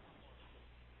learn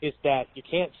is that you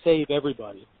can't save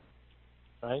everybody,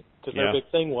 right? Because their big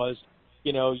thing was,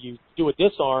 you do a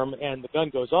disarm and the gun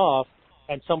goes off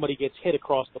and somebody gets hit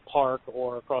across the park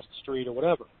or across the street or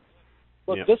whatever.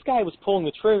 Look, this guy was pulling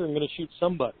the trigger and going to shoot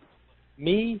somebody,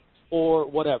 me or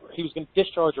whatever. He was going to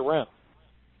discharge a round,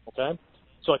 okay?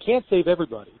 So I can't save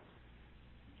everybody,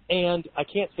 and I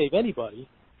can't save anybody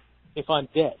if I'm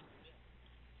dead.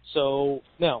 So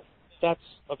now, that's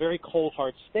a very cold,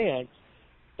 hard stance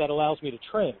that allows me to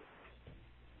train.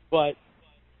 But,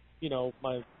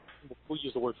 we'll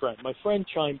use the word friend. My friend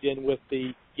chimed in with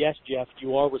the, yes, Jeff,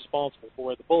 you are responsible for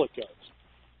where the bullet goes.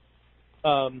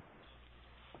 I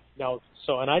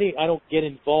don't get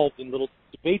involved in little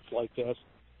debates like this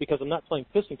because I'm not playing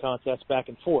pissing contests back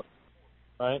and forth,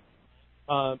 right?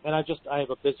 And I have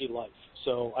a busy life,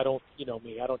 so I don't,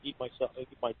 me, I don't eat my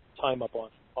time up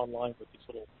online with these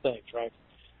little things, right?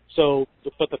 So,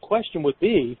 but the question would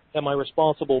be, am I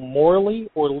responsible morally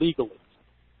or legally?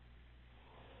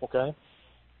 Okay?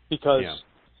 Because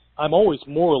I'm always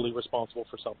morally responsible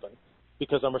for something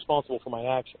because I'm responsible for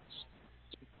my actions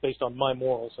based on my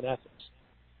morals and ethics.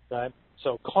 Okay?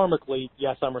 So karmically,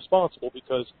 yes, I'm responsible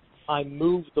because I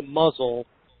moved the muzzle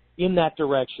in that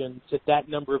direction to that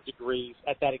number of degrees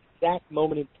at that exact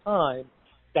moment in time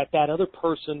that other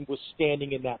person was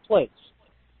standing in that place.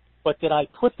 But did I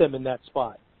put them in that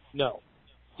spot? No.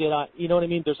 Did I, you know what I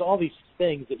mean? There's all these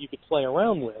things that you could play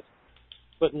around with.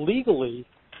 But legally,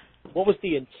 what was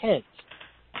the intent?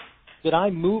 Did I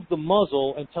move the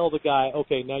muzzle and tell the guy,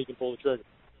 okay, now you can pull the trigger?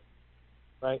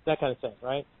 Right? That kind of thing,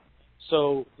 right?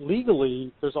 So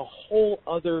legally, there's a whole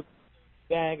other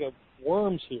bag of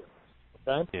worms here.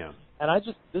 Okay? Yeah. And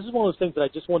this is one of those things that I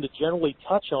just wanted to generally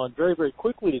touch on very, very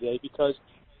quickly today because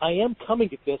I am coming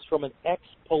at this from an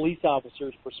ex-police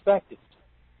officer's perspective.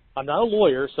 I'm not a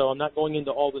lawyer, so I'm not going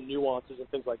into all the nuances and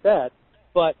things like that,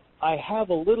 but I have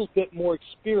a little bit more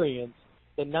experience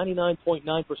than 99.9%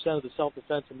 of the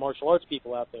self-defense and martial arts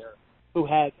people out there who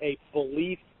have a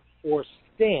belief or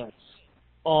stance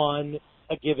on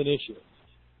a given issue.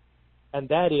 And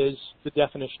that is the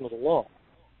definition of the law.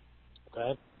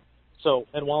 Okay? So,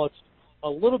 and while it's a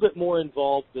little bit more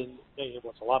involved than,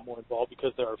 well, it's a lot more involved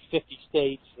because there are 50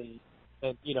 states and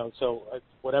so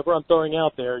whatever I'm throwing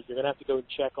out there, you're going to have to go and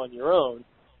check on your own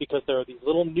because there are these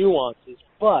little nuances.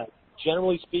 But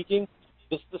generally speaking,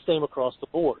 this is the same across the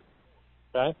board.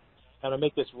 Okay? And I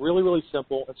make this really, really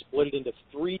simple and split it into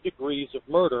 3 degrees of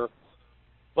murder,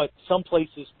 but some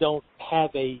places don't have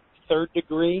a third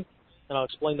degree, and I'll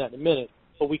explain that in a minute,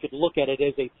 but we could look at it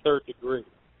as a third degree,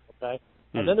 okay?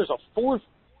 And then there's a fourth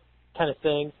kind of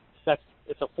thing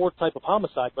it's a fourth type of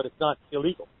homicide, but it's not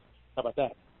illegal. How about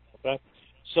that, okay?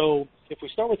 So if we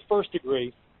start with first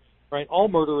degree, right, all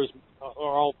murder is,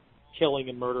 or all killing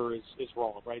and murder is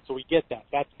wrong, right? So we get that.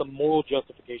 That's the moral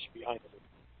justification behind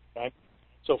it, okay?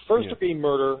 So first-degree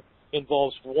murder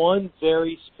involves one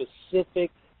very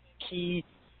specific key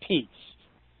piece,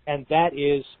 and that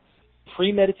is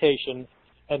premeditation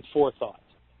and forethought.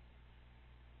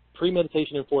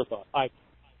 Premeditation and forethought. I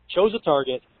chose a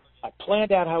target. I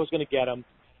planned out how I was going to get him.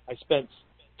 I spent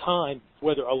time,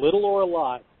 whether a little or a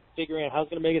lot, figuring out how I was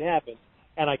going to make it happen,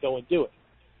 and I go and do it.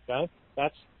 Okay?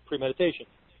 That's premeditation.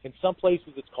 In some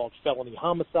places, it's called felony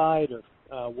homicide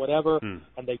or whatever,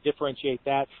 and they differentiate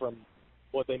that from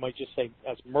what they might just say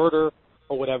as murder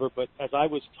or whatever. But as I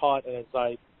was taught and as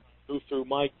I moved through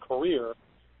my career,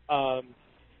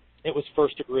 it was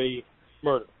first-degree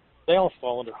murder. They all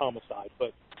fall under homicide,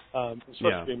 but it was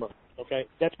first-degree murder. Okay,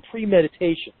 that's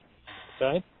premeditation.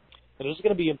 Okay, and this is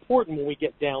going to be important when we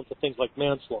get down to things like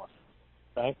manslaughter.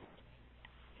 Okay,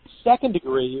 second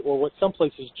degree, or what some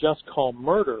places just call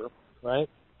murder, right,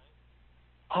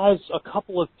 has a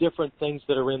couple of different things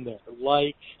that are in there.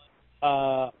 Like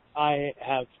I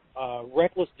have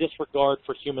reckless disregard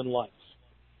for human life.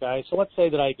 Okay, so let's say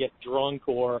that I get drunk,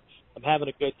 or I'm having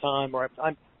a good time, or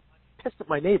I'm pissed at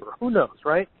my neighbor. Who knows,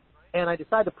 right? And I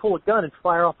decide to pull a gun and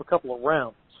fire off a couple of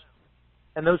rounds.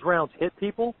 And those rounds hit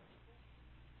people,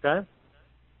 okay,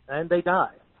 and they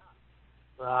die.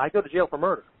 I go to jail for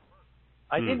murder.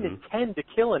 I didn't intend to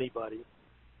kill anybody,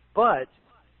 but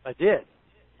I did,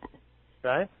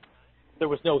 okay? There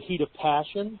was no heat of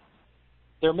passion.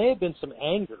 There may have been some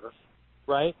anger,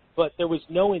 right, but there was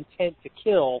no intent to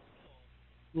kill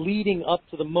leading up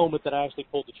to the moment that I actually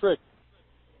pulled the trigger,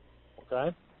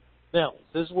 okay? Now,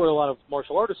 this is where a lot of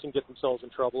martial artists can get themselves in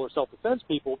trouble, or self-defense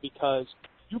people, because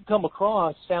you come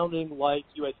across sounding like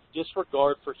you had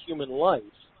disregard for human life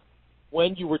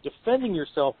when you were defending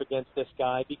yourself against this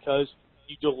guy because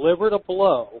you delivered a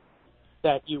blow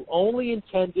that you only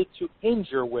intended to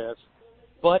injure with,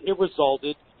 but it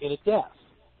resulted in a death.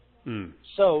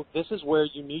 So this is where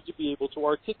you need to be able to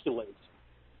articulate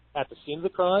at the scene of the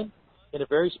crime in a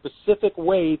very specific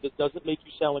way that doesn't make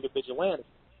you sound like a vigilante,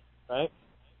 right?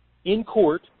 In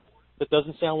court, that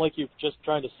doesn't sound like you're just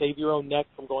trying to save your own neck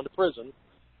from going to prison.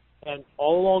 And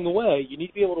all along the way, you need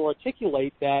to be able to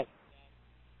articulate that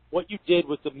what you did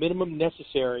was the minimum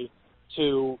necessary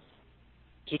to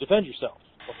defend yourself,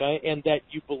 okay? And that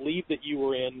you believe that you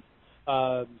were in,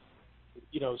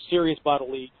 serious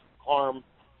bodily harm.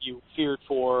 You feared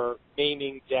for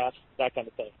maiming, death, that kind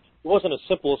of thing. It wasn't a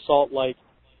simple assault like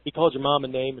he called your mom a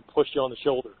name and pushed you on the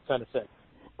shoulder kind of thing,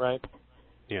 right?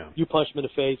 Yeah. You punched him in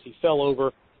the face. He fell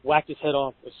over, whacked his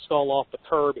skull off the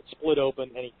curb. It split open,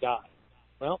 and he died.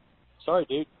 Well, sorry,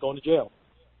 dude, going to jail,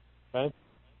 right?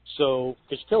 So,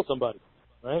 because you killed somebody,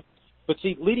 right? But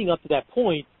see, leading up to that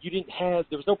point, there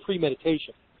was no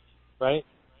premeditation, right?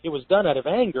 It was done out of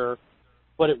anger,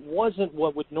 but it wasn't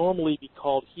what would normally be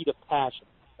called heat of passion.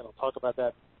 And I'll talk about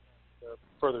that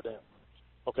further down,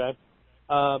 okay?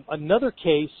 Another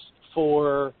case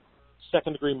for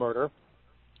second-degree murder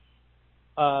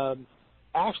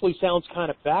actually sounds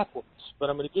kind of backwards, but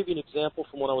I'm going to give you an example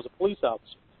from when I was a police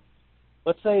officer.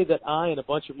 Let's say that I and a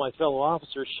bunch of my fellow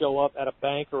officers show up at a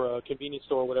bank or a convenience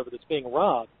store or whatever that's being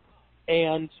robbed,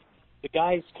 and the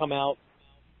guys come out,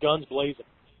 guns blazing,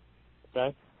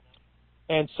 okay?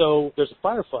 And so there's a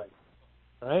firefight,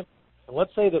 right? And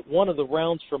let's say that one of the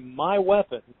rounds from my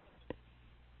weapon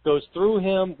goes through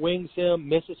him, wings him,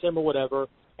 misses him or whatever,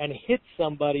 and hits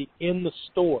somebody in the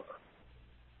store,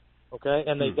 okay?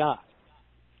 And they die,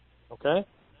 okay?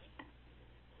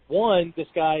 One, this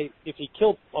guy, if he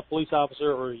killed a police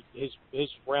officer or his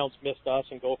rounds missed us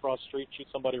and go across the street, shoot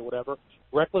somebody or whatever,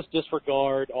 reckless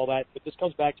disregard, all that, but this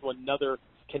comes back to another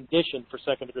condition for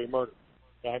second-degree murder,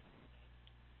 okay?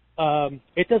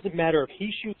 It doesn't matter if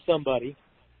he shoots somebody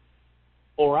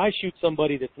or I shoot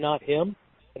somebody that's not him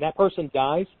and that person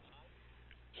dies,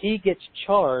 he gets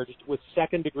charged with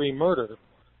second-degree murder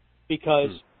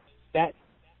because that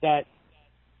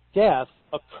death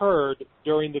occurred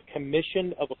during the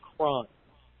commission of a crime.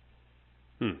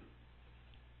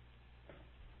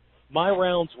 My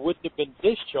rounds wouldn't have been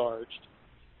discharged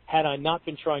had I not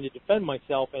been trying to defend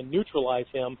myself and neutralize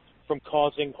him from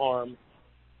causing harm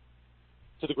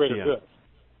to the greater good.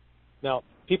 Now,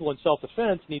 people in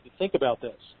self-defense need to think about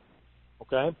this,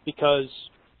 okay? Because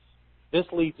This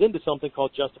leads into something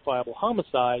called justifiable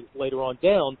homicide later on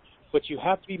down, but you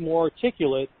have to be more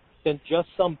articulate than just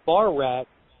some bar rat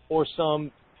or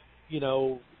some,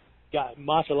 guy,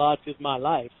 martial arts is my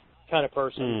life kind of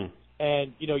person.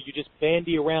 And, you just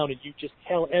bandy around and you just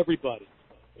tell everybody,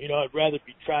 I'd rather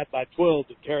be tried by 12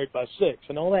 than carried by 6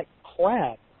 and all that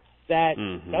crap. That's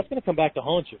going to come back to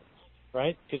haunt you,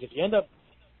 right? Because if you end up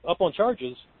on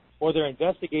charges or they're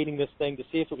investigating this thing to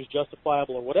see if it was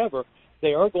justifiable or whatever,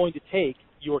 they are going to take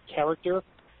your character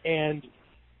and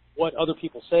what other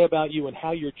people say about you and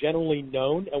how you're generally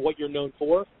known and what you're known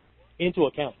for into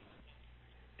account.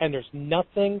 And there's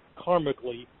nothing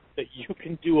karmically that you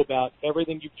can do about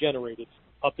everything you've generated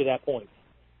up to that point.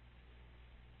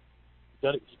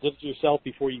 You did it to yourself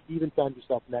before you even found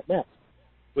yourself in that mess,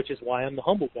 which is why I'm the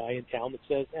humble guy in town that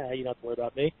says, you don't have to worry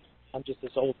about me. I'm just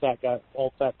this old fat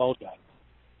bald guy,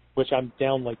 which I'm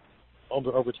down like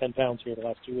over 10 pounds here the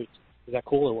last 2 weeks. Is that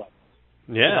cool or what?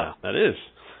 Yeah, that is.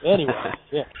 Anyway,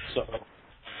 yeah. So,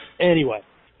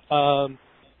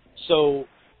 so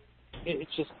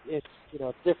it's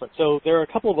different. So there are a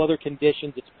couple of other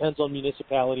conditions. It depends on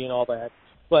municipality and all that,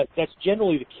 but that's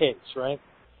generally the case, right?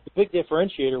 The big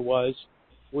differentiator was,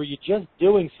 were you just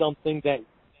doing something that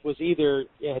was either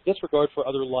a disregard for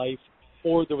other life,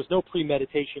 or there was no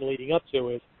premeditation leading up to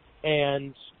it,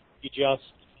 and you just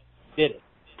did it,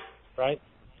 right?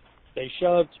 They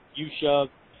shoved, you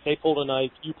shoved, they pulled a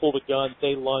knife, you pulled a gun,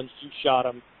 they lunged, you shot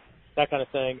them, that kind of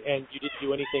thing, and you didn't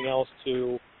do anything else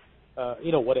to,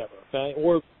 whatever, okay?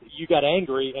 Or you got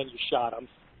angry and you shot them,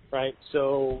 right?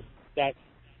 So that,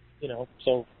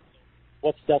 so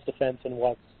what's self-defense and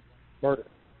what's murder,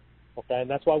 okay? And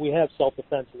that's why we have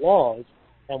self-defense laws,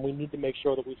 and we need to make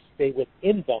sure that we stay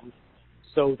within them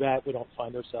so that we don't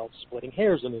find ourselves splitting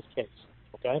hairs in this case,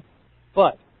 okay?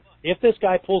 But if this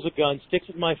guy pulls a gun, sticks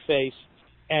it in my face,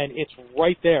 and it's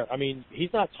right there, I mean,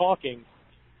 he's not talking,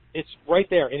 it's right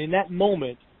there, and in that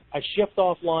moment, I shift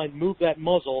offline, move that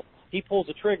muzzle, he pulls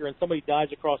the trigger, and somebody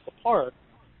dives across the park.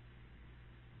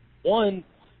 One,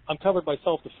 I'm covered by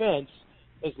self-defense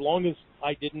as long as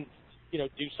I didn't,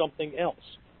 do something else,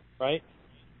 right?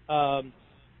 And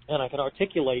I can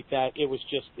articulate that it was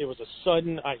a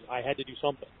sudden, I had to do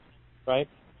something, right?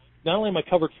 Not only am I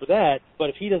covered for that, but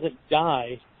if he doesn't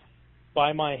die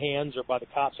by my hands or by the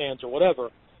cop's hands or whatever,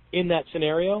 in that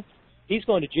scenario, he's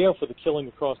going to jail for the killing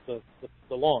across the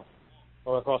lawn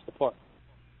or across the park,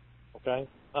 okay?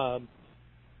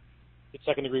 It's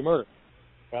second-degree murder,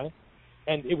 okay?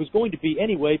 And it was going to be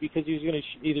anyway because he was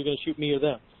either going to shoot me or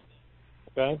them,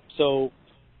 okay? So,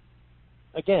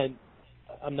 again,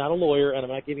 I'm not a lawyer and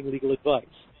I'm not giving legal advice.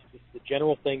 It's the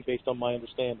general thing based on my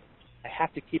understanding. I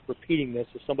have to keep repeating this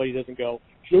so somebody doesn't go,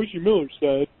 Josie Miller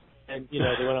said, and, they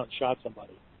went out and shot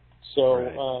somebody.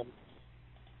 So,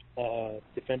 right.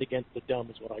 Defend against the dumb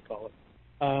is what I call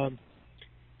it.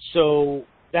 So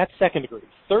that's second degree.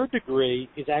 Third degree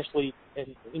is actually,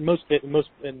 in a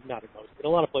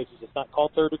lot of places it's not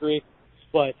called third degree,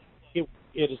 but it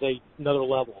is another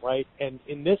level, right? And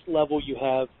in this level you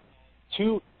have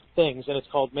two things, and it's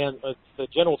called the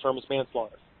general term is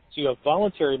manslaughter. So you have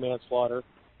voluntary manslaughter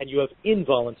and you have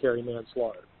involuntary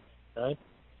manslaughter, okay?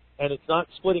 And it's not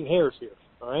splitting hairs here,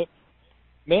 all right?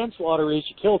 Manslaughter is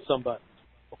you killed somebody,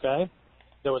 okay?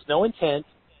 There was no intent.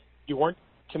 You weren't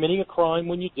committing a crime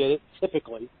when you did it,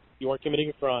 typically. You weren't committing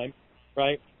a crime,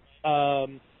 right? But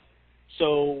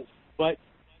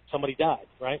somebody died,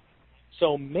 right?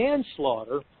 So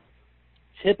manslaughter,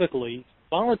 typically,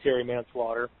 voluntary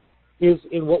manslaughter, is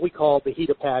in what we call the heat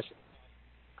of passion.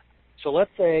 So let's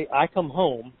say I come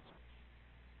home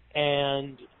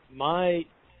and my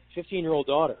 15-year-old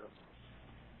daughter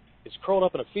is curled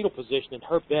up in a fetal position in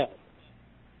her bed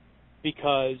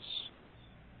because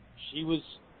she was,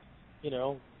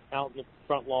 out in the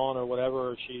front lawn or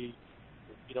whatever, or she,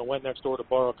 went next door to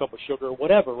borrow a cup of sugar or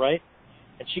whatever, right?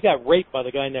 And she got raped by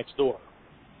the guy next door.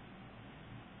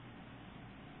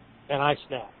 And I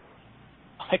snap.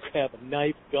 I grab a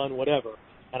knife, gun, whatever,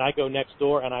 and I go next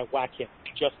door and I whack him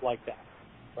just like that,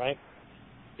 right?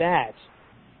 That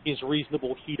is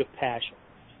reasonable heat of passion,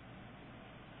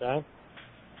 okay?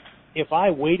 If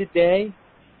I wait a day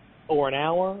or an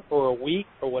hour or a week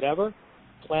or whatever,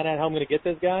 plan out how I'm going to get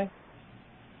this guy,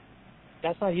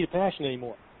 that's not heat of passion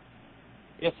anymore.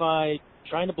 If I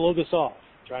trying to blow this off,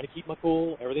 trying to keep my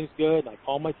cool, everything's good, and I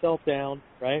calm myself down,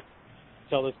 right?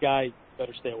 Tell this guy,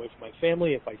 better stay away from my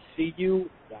family. If I see you,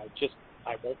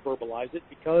 I won't verbalize it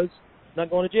because I'm not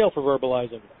going to jail for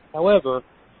verbalizing it. However,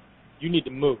 you need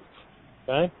to move,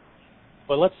 okay?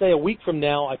 But let's say a week from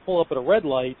now, I pull up at a red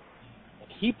light,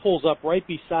 and he pulls up right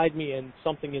beside me, and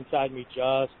something inside me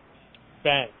just,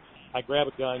 bang, I grab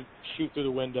a gun, shoot through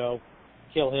the window,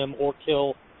 kill him, or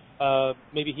kill,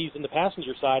 maybe he's in the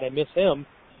passenger side, I miss him,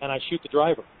 and I shoot the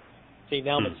driver. See,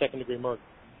 now I'm at second-degree murder.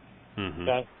 Mm-hmm.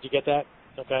 Okay? Did you get that?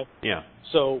 Okay? Yeah.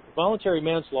 So voluntary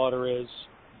manslaughter is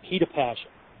heat of passion.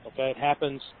 Okay? It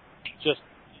happens just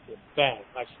bang,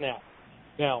 I snap.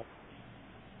 Now,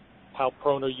 how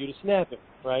prone are you to snapping,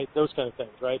 right? Those kind of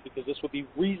things, right? Because this would be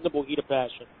reasonable heat of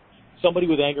passion. Somebody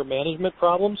with anger management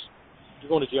problems, you're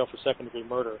going to jail for second-degree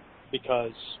murder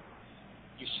because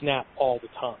you snap all the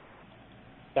time.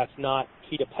 That's not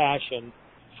heat of passion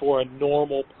for a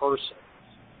normal person.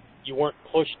 You weren't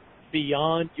pushed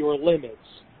beyond your limits.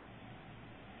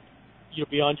 You're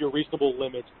beyond your reasonable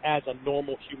limits as a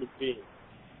normal human being,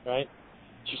 right?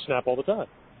 You snap all the time,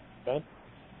 okay?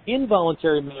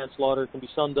 Involuntary manslaughter can be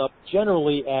summed up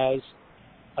generally as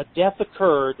a death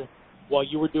occurred while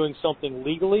you were doing something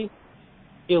legally,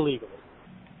 illegally.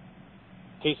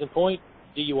 Case in point,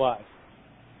 DUI.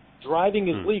 Driving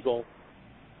is legal.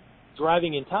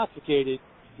 Driving intoxicated,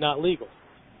 not legal.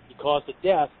 You caused a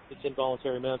death, it's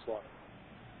involuntary manslaughter.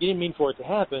 You didn't mean for it to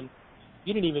happen.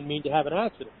 You didn't even mean to have an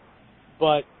accident.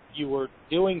 But you were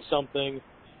doing something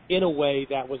in a way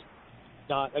that was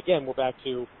not, again, we're back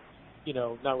to,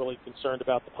 not really concerned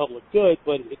about the public good,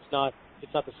 but it's not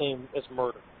the same as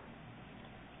murder.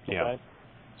 Okay? Yeah.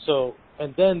 So,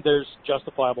 and then there's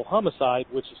justifiable homicide,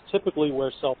 which is typically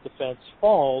where self-defense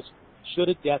falls should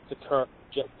a death occur,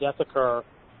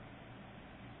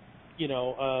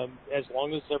 as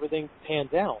long as everything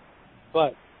pans out.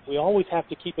 But we always have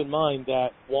to keep in mind that,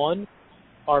 one,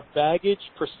 our baggage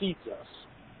precedes us.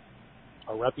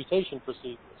 Our reputation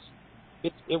precedes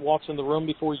us. It walks in the room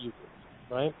before you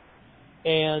do, right?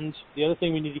 And the other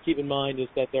thing we need to keep in mind is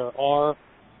that there are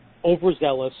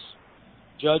overzealous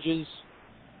judges,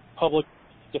 public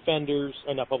defenders,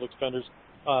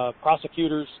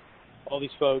 prosecutors, all these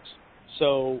folks.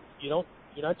 So you're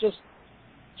not just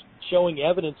showing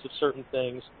evidence of certain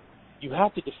things. You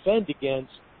have to defend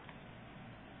against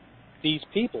these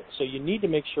people. So you need to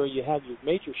make sure you've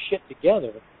made your shit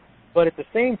together. But at the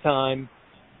same time,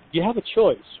 you have a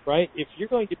choice, right? If you're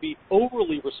going to be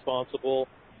overly responsible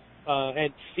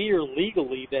and fear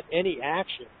legally that any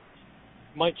action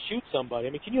might shoot somebody, I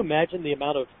mean, can you imagine the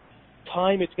amount of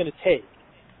time it's going to take,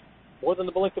 more than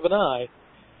the blink of an eye,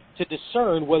 to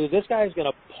discern whether this guy is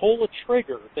going to pull a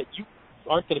trigger that you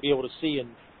aren't going to be able to see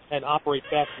and operate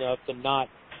fast enough to not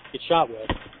get shot with,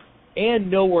 and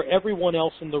know where everyone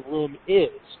else in the room is,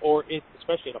 or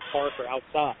especially in a park or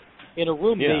outside. In a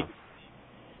room, maybe.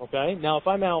 Okay? Now, if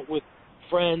I'm out with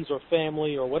friends or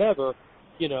family or whatever,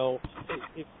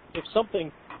 if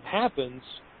something happens,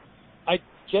 I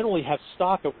generally have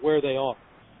stock of where they are.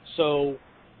 So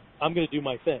I'm going to do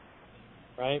my thing,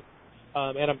 right?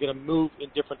 And I'm going to move in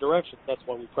different directions. That's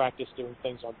why we practice doing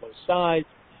things on both sides.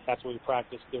 That's why we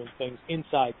practice doing things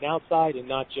inside and outside and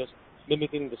not just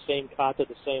mimicking the same kata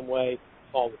the same way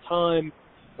all the time,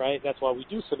 right? That's why we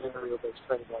do scenario-based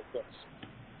training like this.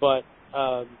 But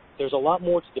there's a lot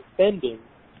more to defending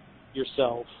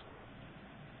yourself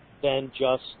than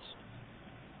just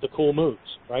the cool moves,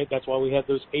 right? That's why we have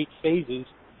those 8 phases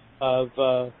of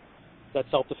that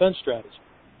self-defense strategy,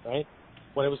 right?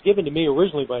 When it was given to me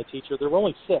originally by a teacher, there were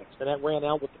only 6, and that ran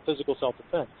out with the physical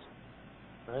self-defense,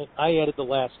 right? I added the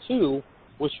last 2,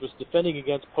 which was defending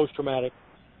against post-traumatic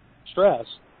stress,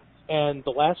 and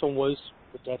the last one was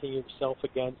protecting yourself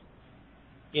against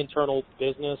internal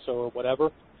business or whatever,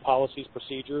 policies,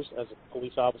 procedures, as a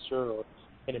police officer or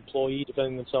an employee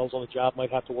defending themselves on the job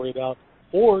might have to worry about,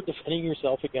 or defending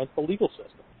yourself against the legal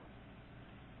system.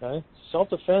 Okay?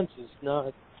 Self-defense is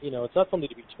not, it's not something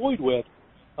to be toyed with.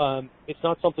 It's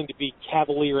not something to be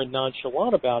cavalier and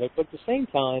nonchalant about it, but at the same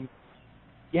time,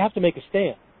 you have to make a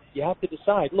stand. You have to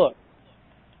decide, look,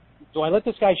 do I let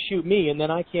this guy shoot me and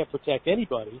then I can't protect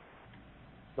anybody,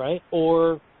 right?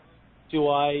 Or do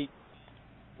I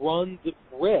run the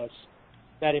risk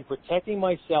that in protecting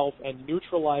myself and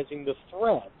neutralizing the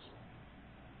threats,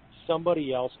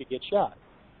 somebody else could get shot?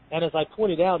 And as I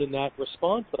pointed out in that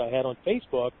response that I had on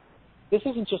Facebook, this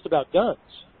isn't just about guns,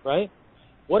 right?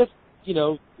 What if,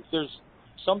 there's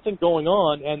something going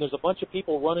on and there's a bunch of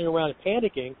people running around and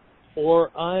panicking, or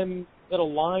I'm at a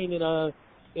line at a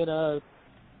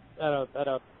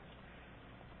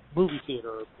movie theater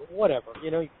or whatever.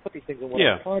 You put these things in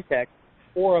whatever context.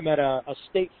 Or I'm at a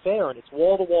state fair and it's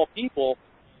wall-to-wall people.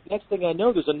 Next thing I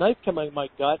know, there's a knife coming in my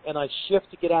gut, and I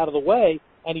shift to get out of the way,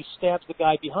 and he stabs the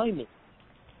guy behind me.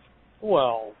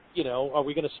 Well, are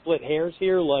we going to split hairs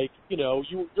here? Like,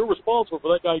 you're responsible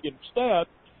for that guy getting stabbed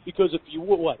because if you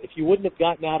wouldn't have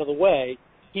gotten out of the way,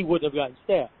 he wouldn't have gotten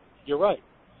stabbed. You're right.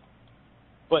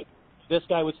 But this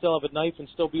guy would still have a knife and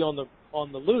still be on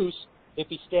the loose if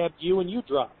he stabbed you and you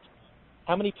dropped.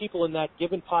 How many people in that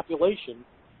given population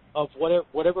of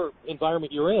whatever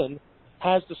environment you're in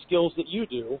has the skills that you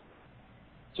do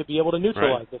to be able to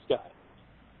neutralize this guy?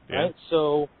 Yeah. Right?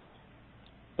 So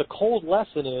the cold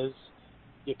lesson is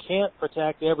you can't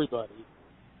protect everybody.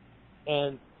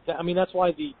 And, that's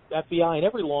why the FBI and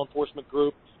every law enforcement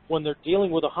group, when they're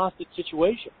dealing with a hostage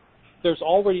situation, there's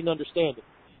already an understanding.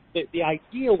 The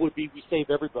ideal would be we save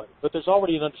everybody, but there's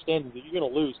already an understanding that you're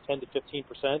going to lose 10 to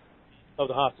 15% of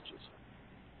the hostages.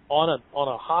 On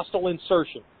a hostile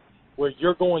insertion where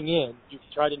you're going in, you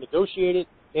try to negotiate it,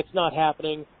 it's not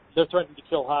happening, they're threatening to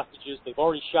kill hostages, they've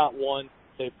already shot one,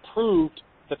 they've proved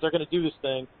that they're going to do this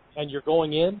thing, and you're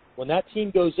going in, when that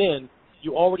team goes in,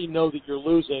 you already know that you're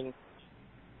losing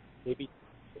maybe,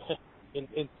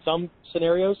 in some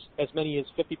scenarios, as many as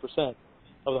 50%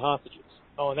 of the hostages.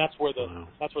 Oh, and that's where the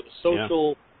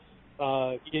social,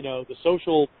 the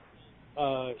social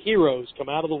heroes come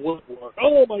out of the woodwork.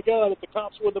 Oh my God! If the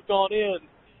cops wouldn't have gone in,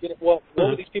 where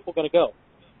were these people going to go?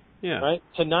 Yeah. Right.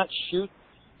 To not shoot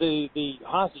the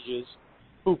hostages,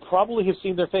 who probably have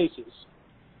seen their faces.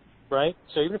 Right.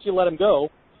 So even if you let them go,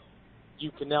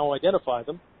 you can now identify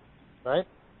them. Right.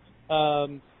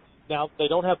 Now they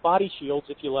don't have body shields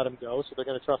if you let them go, so they're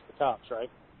going to trust the cops. Right.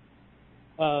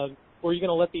 Or are you going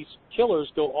to let these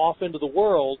killers go off into the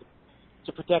world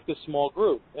to protect this small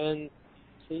group? And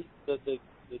see, the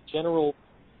general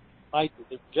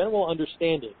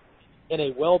understanding in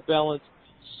a well-balanced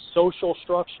social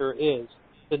structure is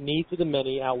the needs of the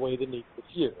many outweigh the needs of the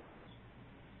few.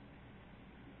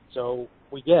 So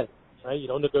we get it, right? You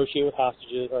don't negotiate with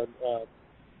hostages,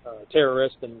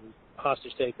 terrorists and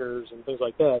hostage takers and things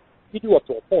like that. You do up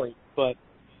to a point, but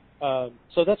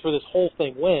so that's where this whole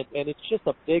thing went, and it's just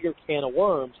a bigger can of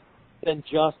worms than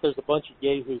just there's a bunch of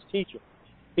yahoos teaching.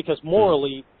 Because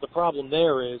morally, the problem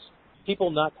there is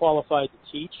people not qualified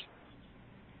to teach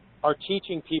are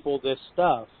teaching people this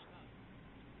stuff,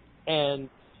 and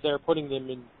they're putting them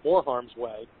in more harm's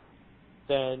way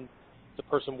than the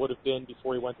person would have been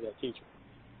before he went to that teacher.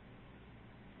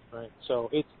 Right? So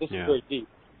this is very deep.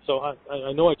 So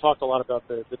I know I talked a lot about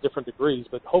the different degrees,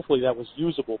 but hopefully that was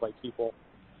usable by people.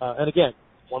 And again,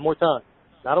 one more time,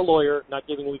 not a lawyer, not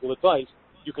giving legal advice.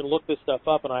 You can look this stuff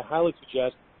up, and I highly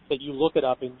suggest that you look it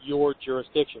up in your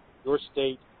jurisdiction, your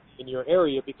state, in your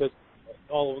area, because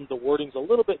all of them, the wording's a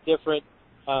little bit different,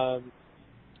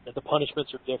 the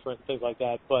punishments are different, things like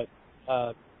that. But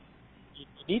you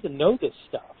need to know this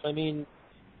stuff. I mean,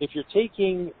 if you're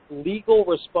taking legal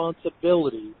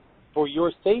responsibility for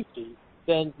your safety,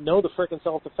 then know the frickin'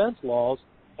 self-defense laws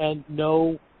and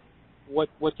know what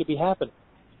could be happening.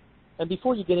 And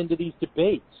before you get into these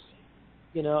debates,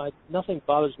 nothing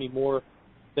bothers me more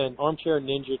than armchair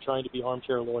ninja trying to be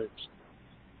armchair lawyers,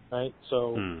 right?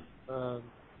 So,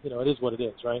 it is what it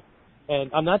is, right?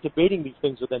 And I'm not debating these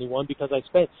things with anyone because I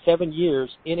spent 7 years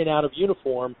in and out of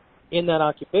uniform in that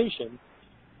occupation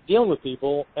dealing with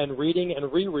people and reading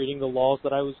and rereading the laws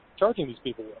that I was charging these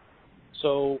people with.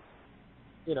 So,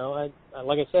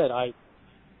 like I said,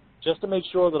 just to make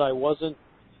sure that I wasn't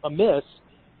amiss,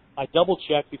 I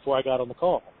double-checked before I got on the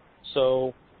call.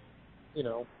 So,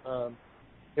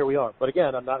 here we are. But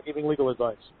again, I'm not giving legal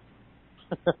advice.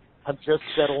 I'm just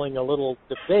settling a little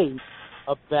debate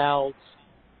about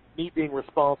me being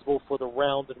responsible for the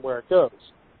round and where it goes.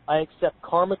 I accept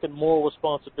karmic and moral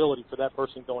responsibility for that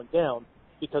person going down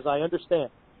because I understand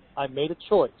I made a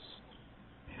choice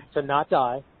to not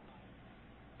die,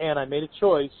 and I made a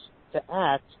choice to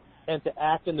act, and to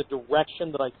act in the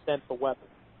direction that I sent the weapon.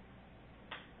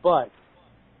 But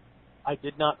I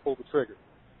did not pull the trigger.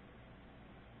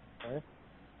 Okay?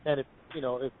 And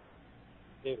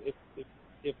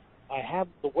if I have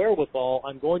the wherewithal,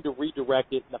 I'm going to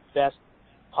redirect it in the best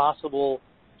possible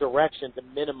direction to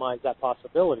minimize that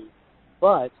possibility.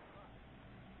 But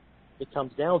it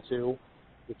comes down to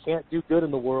you can't do good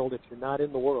in the world if you're not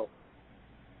in the world.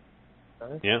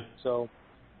 Okay? Yeah. So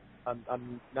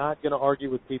I'm not going to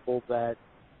argue with people that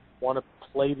want to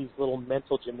play these little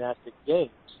mental gymnastic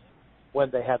games when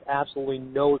they have absolutely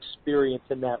no experience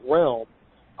in that realm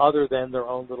other than their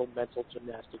own little mental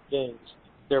gymnastic games,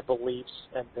 their beliefs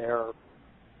and their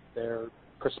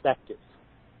perspective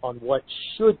on what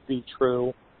should be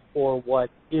true or what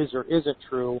is or isn't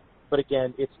true. But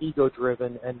again, it's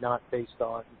ego-driven and not based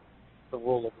on the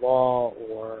rule of law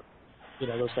or,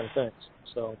 those kind of things.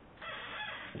 So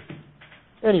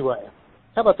anyway,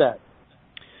 how about that?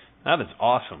 That is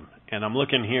awesome. And I'm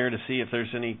looking here to see if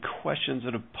there's any questions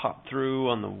that have popped through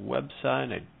on the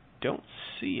website. I don't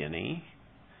see any.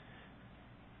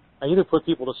 I either put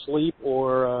people to sleep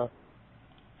or,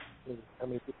 see how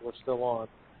many people are still on.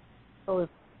 Oh, we've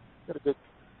got a good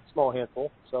small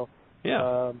handful. So,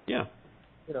 Yeah.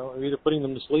 Either putting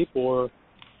them to sleep or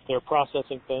they're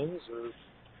processing things, or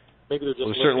maybe they're just Well,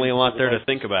 there's certainly a lot there to devices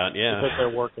think about, yeah. because they're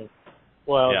working.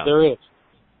 Well, yeah. there is.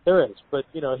 But,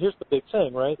 here's the big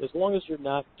thing, right? As long as you're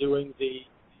not doing the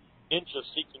ninja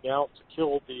seeking out to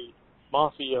kill the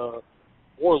mafia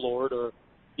warlord, or,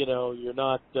 you're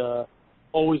not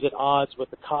always at odds with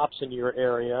the cops in your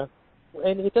area.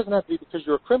 And it doesn't have to be because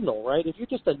you're a criminal, right? If you're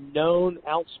just a known,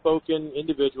 outspoken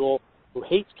individual who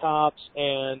hates cops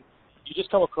and you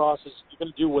just come across as you're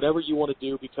going to do whatever you want to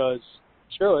do because,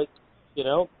 screw it,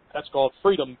 that's called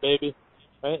freedom, baby,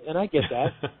 right? And I get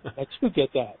that. I do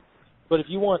get that. But if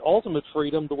you want ultimate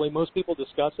freedom, the way most people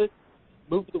discuss it,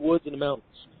 move to the woods and the mountains.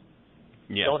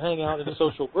 Yeah. Don't hang out in a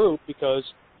social group because,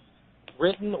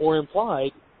 written or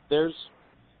implied, there's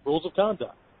rules of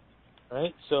conduct,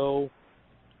 right? So,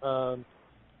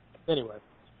 anyway.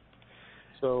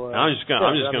 So I'm just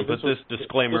gonna put this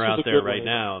disclaimer out there right one,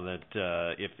 now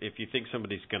that if you think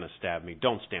somebody's gonna stab me,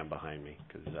 don't stand behind me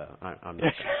because I'm not gonna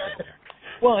stand there.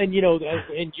 Well, and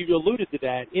and you alluded to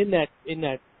that in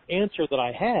that answer that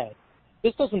I had.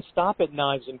 This doesn't stop at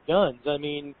knives and guns. I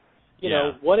mean,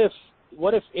 what if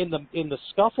in the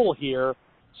scuffle here,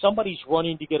 somebody's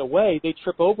running to get away, they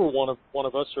trip over one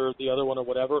of us or the other one or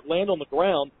whatever, land on the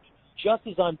ground, just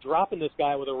as I'm dropping this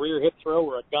guy with a rear hip throw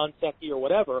or a ganseki or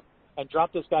whatever, and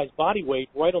drop this guy's body weight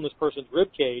right on this person's rib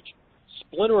cage,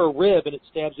 splinter a rib and it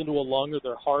stabs into a lung or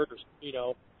their heart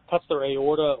or, cuts their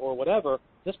aorta or whatever,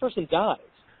 this person dies.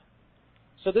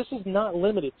 So this is not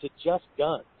limited to just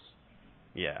guns.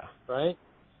 Yeah. Right?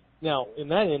 Now, in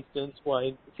that instance,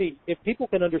 if people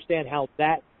can understand how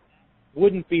that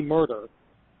wouldn't be murder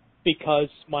because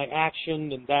my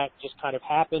action and that just kind of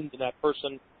happened and that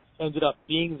person ended up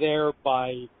being there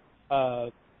by,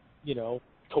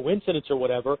 coincidence or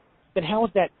whatever, then how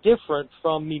is that different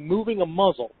from me moving a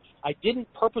muzzle? I didn't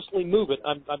purposely move it.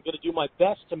 I'm going to do my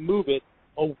best to move it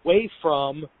away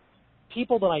from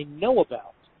people that I know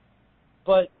about.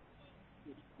 But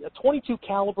a .22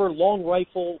 caliber long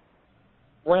rifle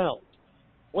round,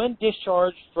 when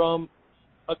discharged from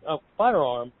a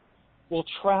firearm, will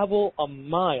travel a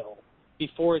mile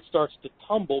before it starts to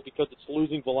tumble because it's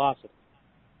losing velocity.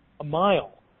 A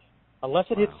mile. Unless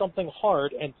it hits something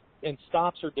hard and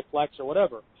stops or deflects or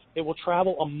whatever, it will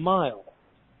travel a mile.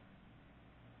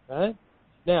 Right?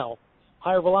 Now,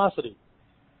 higher velocity.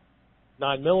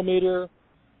 9mm,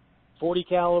 40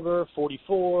 caliber,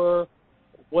 44,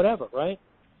 whatever, right?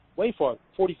 Way farther.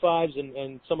 45s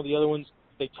and some of the other ones,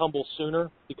 they tumble sooner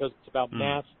because it's about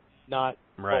mass, not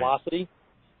velocity.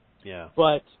 Yeah.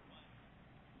 But,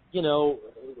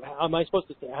 how am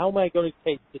I going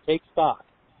to take stock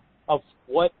of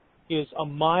what is a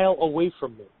mile away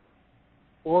from me,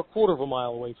 or a quarter of a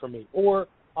mile away from me, or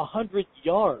 100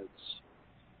 yards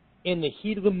in the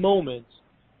heat of the moment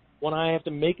when I have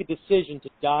to make a decision to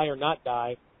die or not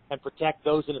die and protect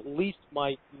those in at least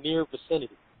my near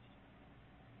vicinity,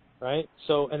 right?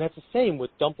 So, and that's the same with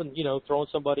dumping, throwing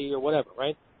somebody or whatever,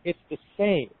 right? It's the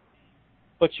same.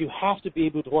 But you have to be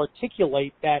able to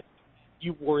articulate that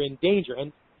you were in danger.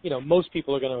 And, most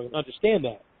people are going to understand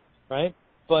that, right?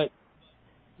 But,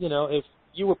 if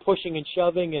you were pushing and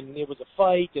shoving and it was a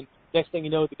fight and next thing you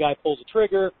know, the guy pulls a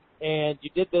trigger and you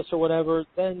did this or whatever,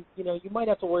 then, you might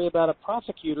have to worry about a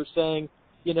prosecutor saying,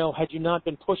 had you not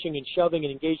been pushing and shoving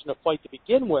and engaged in a fight to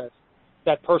begin with,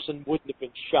 that person wouldn't have been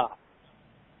shot.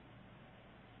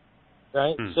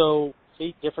 Right? So,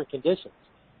 see, different conditions.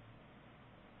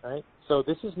 Right? So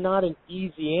this is not an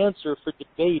easy answer for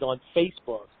debate on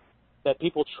Facebook that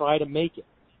people try to make it.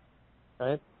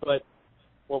 Right? But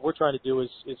what we're trying to do is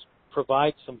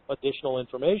provide some additional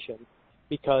information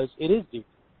because it is deep.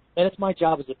 And it's my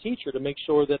job as a teacher to make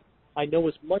sure that I know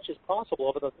as much as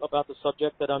possible about the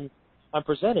subject that I'm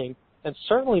presenting, and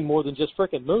certainly more than just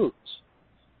frickin' moves.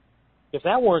 If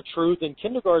that weren't true, then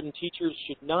kindergarten teachers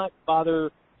should not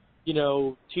bother,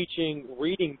 teaching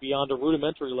reading beyond a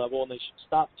rudimentary level, and they should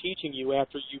stop teaching you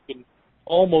after you can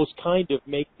almost kind of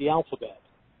make the alphabet.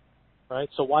 Right?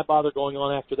 So why bother going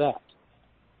on after that?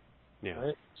 Yeah.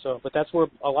 Right? So, but that's where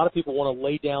a lot of people want to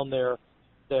lay down their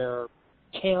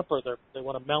camp or they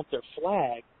want to mount their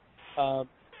flag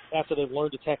after they've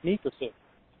learned a technique or two.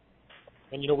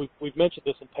 And we've mentioned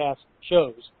this in past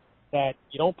shows that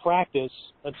you don't practice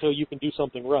until you can do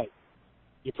something right.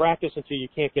 You practice until you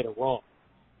can't get it wrong.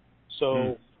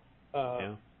 So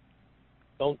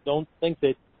don't think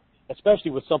that,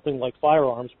 especially with something like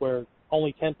firearms, where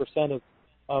only 10%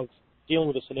 of dealing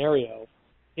with a scenario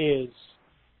is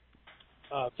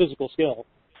physical skill.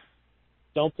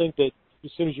 Don't think that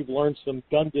as soon as you've learned some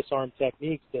gun disarm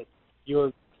techniques, that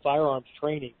your firearms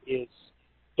training is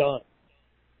done.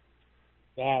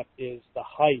 That is the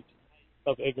height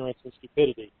of ignorance and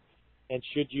stupidity. And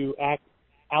should you act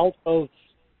out of,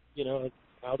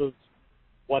 out of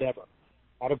whatever,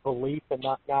 out of belief and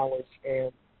not knowledge,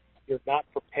 and you're not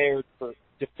prepared for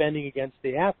defending against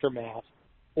the aftermath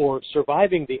or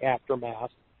surviving the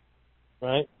aftermath,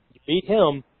 right? You beat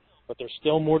him, but there's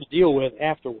still more to deal with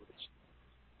afterwards.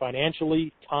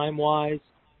 Financially, time-wise,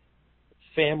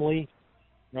 family,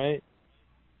 right?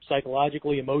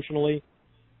 Psychologically, emotionally.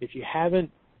 If you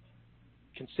haven't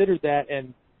considered that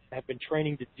and have been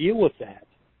training to deal with that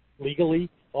legally,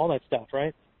 all that stuff,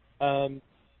 right?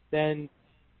 Then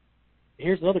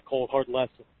here's another cold, hard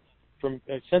lesson. From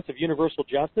a sense of universal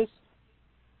justice,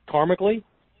 karmically,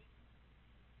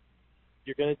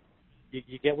 you get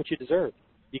what you deserve.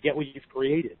 You get what you've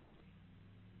created.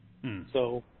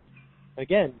 So,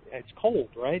 again, it's cold,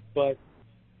 right? But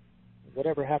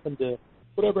whatever happened to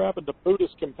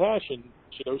Buddhist compassion,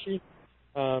 Shidoshi?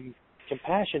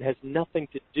 Compassion has nothing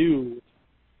to do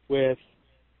with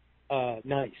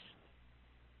nice.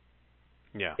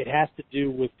 Yeah. It has to do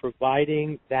with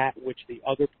providing that which the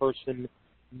other person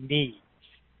needs,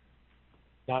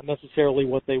 not necessarily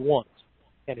what they want.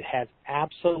 And it has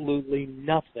absolutely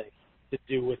nothing to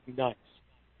do with nice.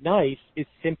 Nice is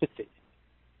sympathy,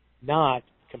 not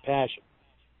compassion.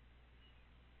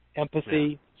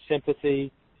 Empathy,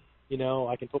 sympathy,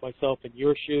 I can put myself in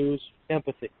your shoes,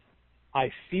 empathy. I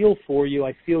feel for you,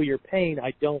 I feel your pain,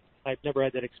 I've never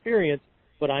had that experience,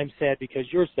 but I'm sad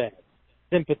because you're sad.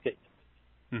 Sympathy.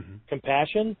 Mm-hmm.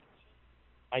 Compassion,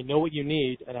 I know what you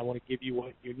need, and I want to give you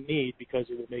what you need because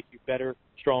it will make you better,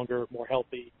 stronger, more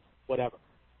healthy, whatever.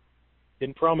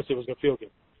 Didn't promise it was going to feel good.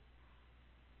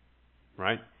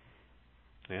 Right.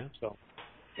 Yeah. So,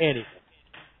 anyway.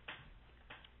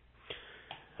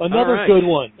 Another good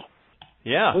one.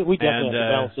 Yeah. We definitely have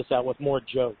to balance this out with more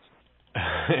jokes.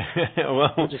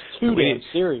 Well, we're just too damn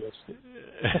serious.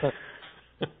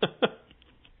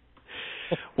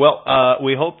 Well,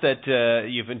 we hope that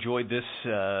you've enjoyed this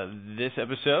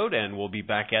episode, and we'll be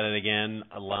back at it again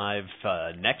live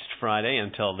next Friday.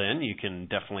 Until then, you can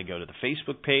definitely go to the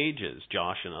Facebook page, as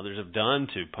Josh and others have done,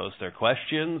 to post their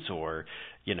questions, or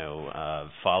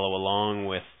follow along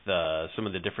with some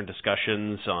of the different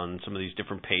discussions on some of these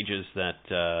different pages that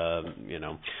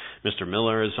Mr.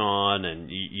 Miller is on, and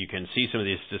you can see some of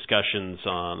these discussions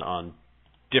on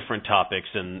different topics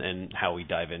and how we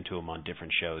dive into them on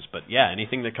different shows. But yeah,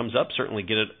 anything that comes up, certainly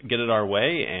get it our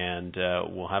way, and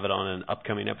we'll have it on an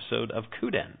upcoming episode of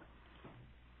Kuden.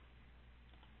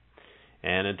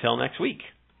 And until next week.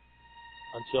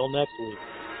 Until next week.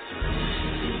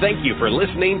 Thank you for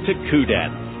listening to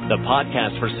Kuden, the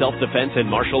podcast for self-defense and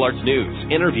martial arts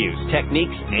news, interviews,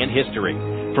 techniques, and history.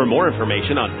 For more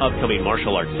information on upcoming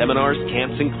martial arts seminars,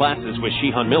 camps, and classes with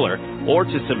Shihan Miller, or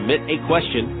to submit a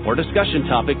question or discussion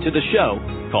topic to the show,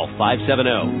 call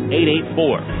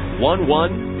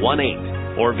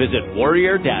 570-884-1118 or visit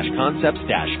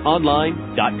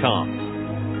warrior-concepts-online.com.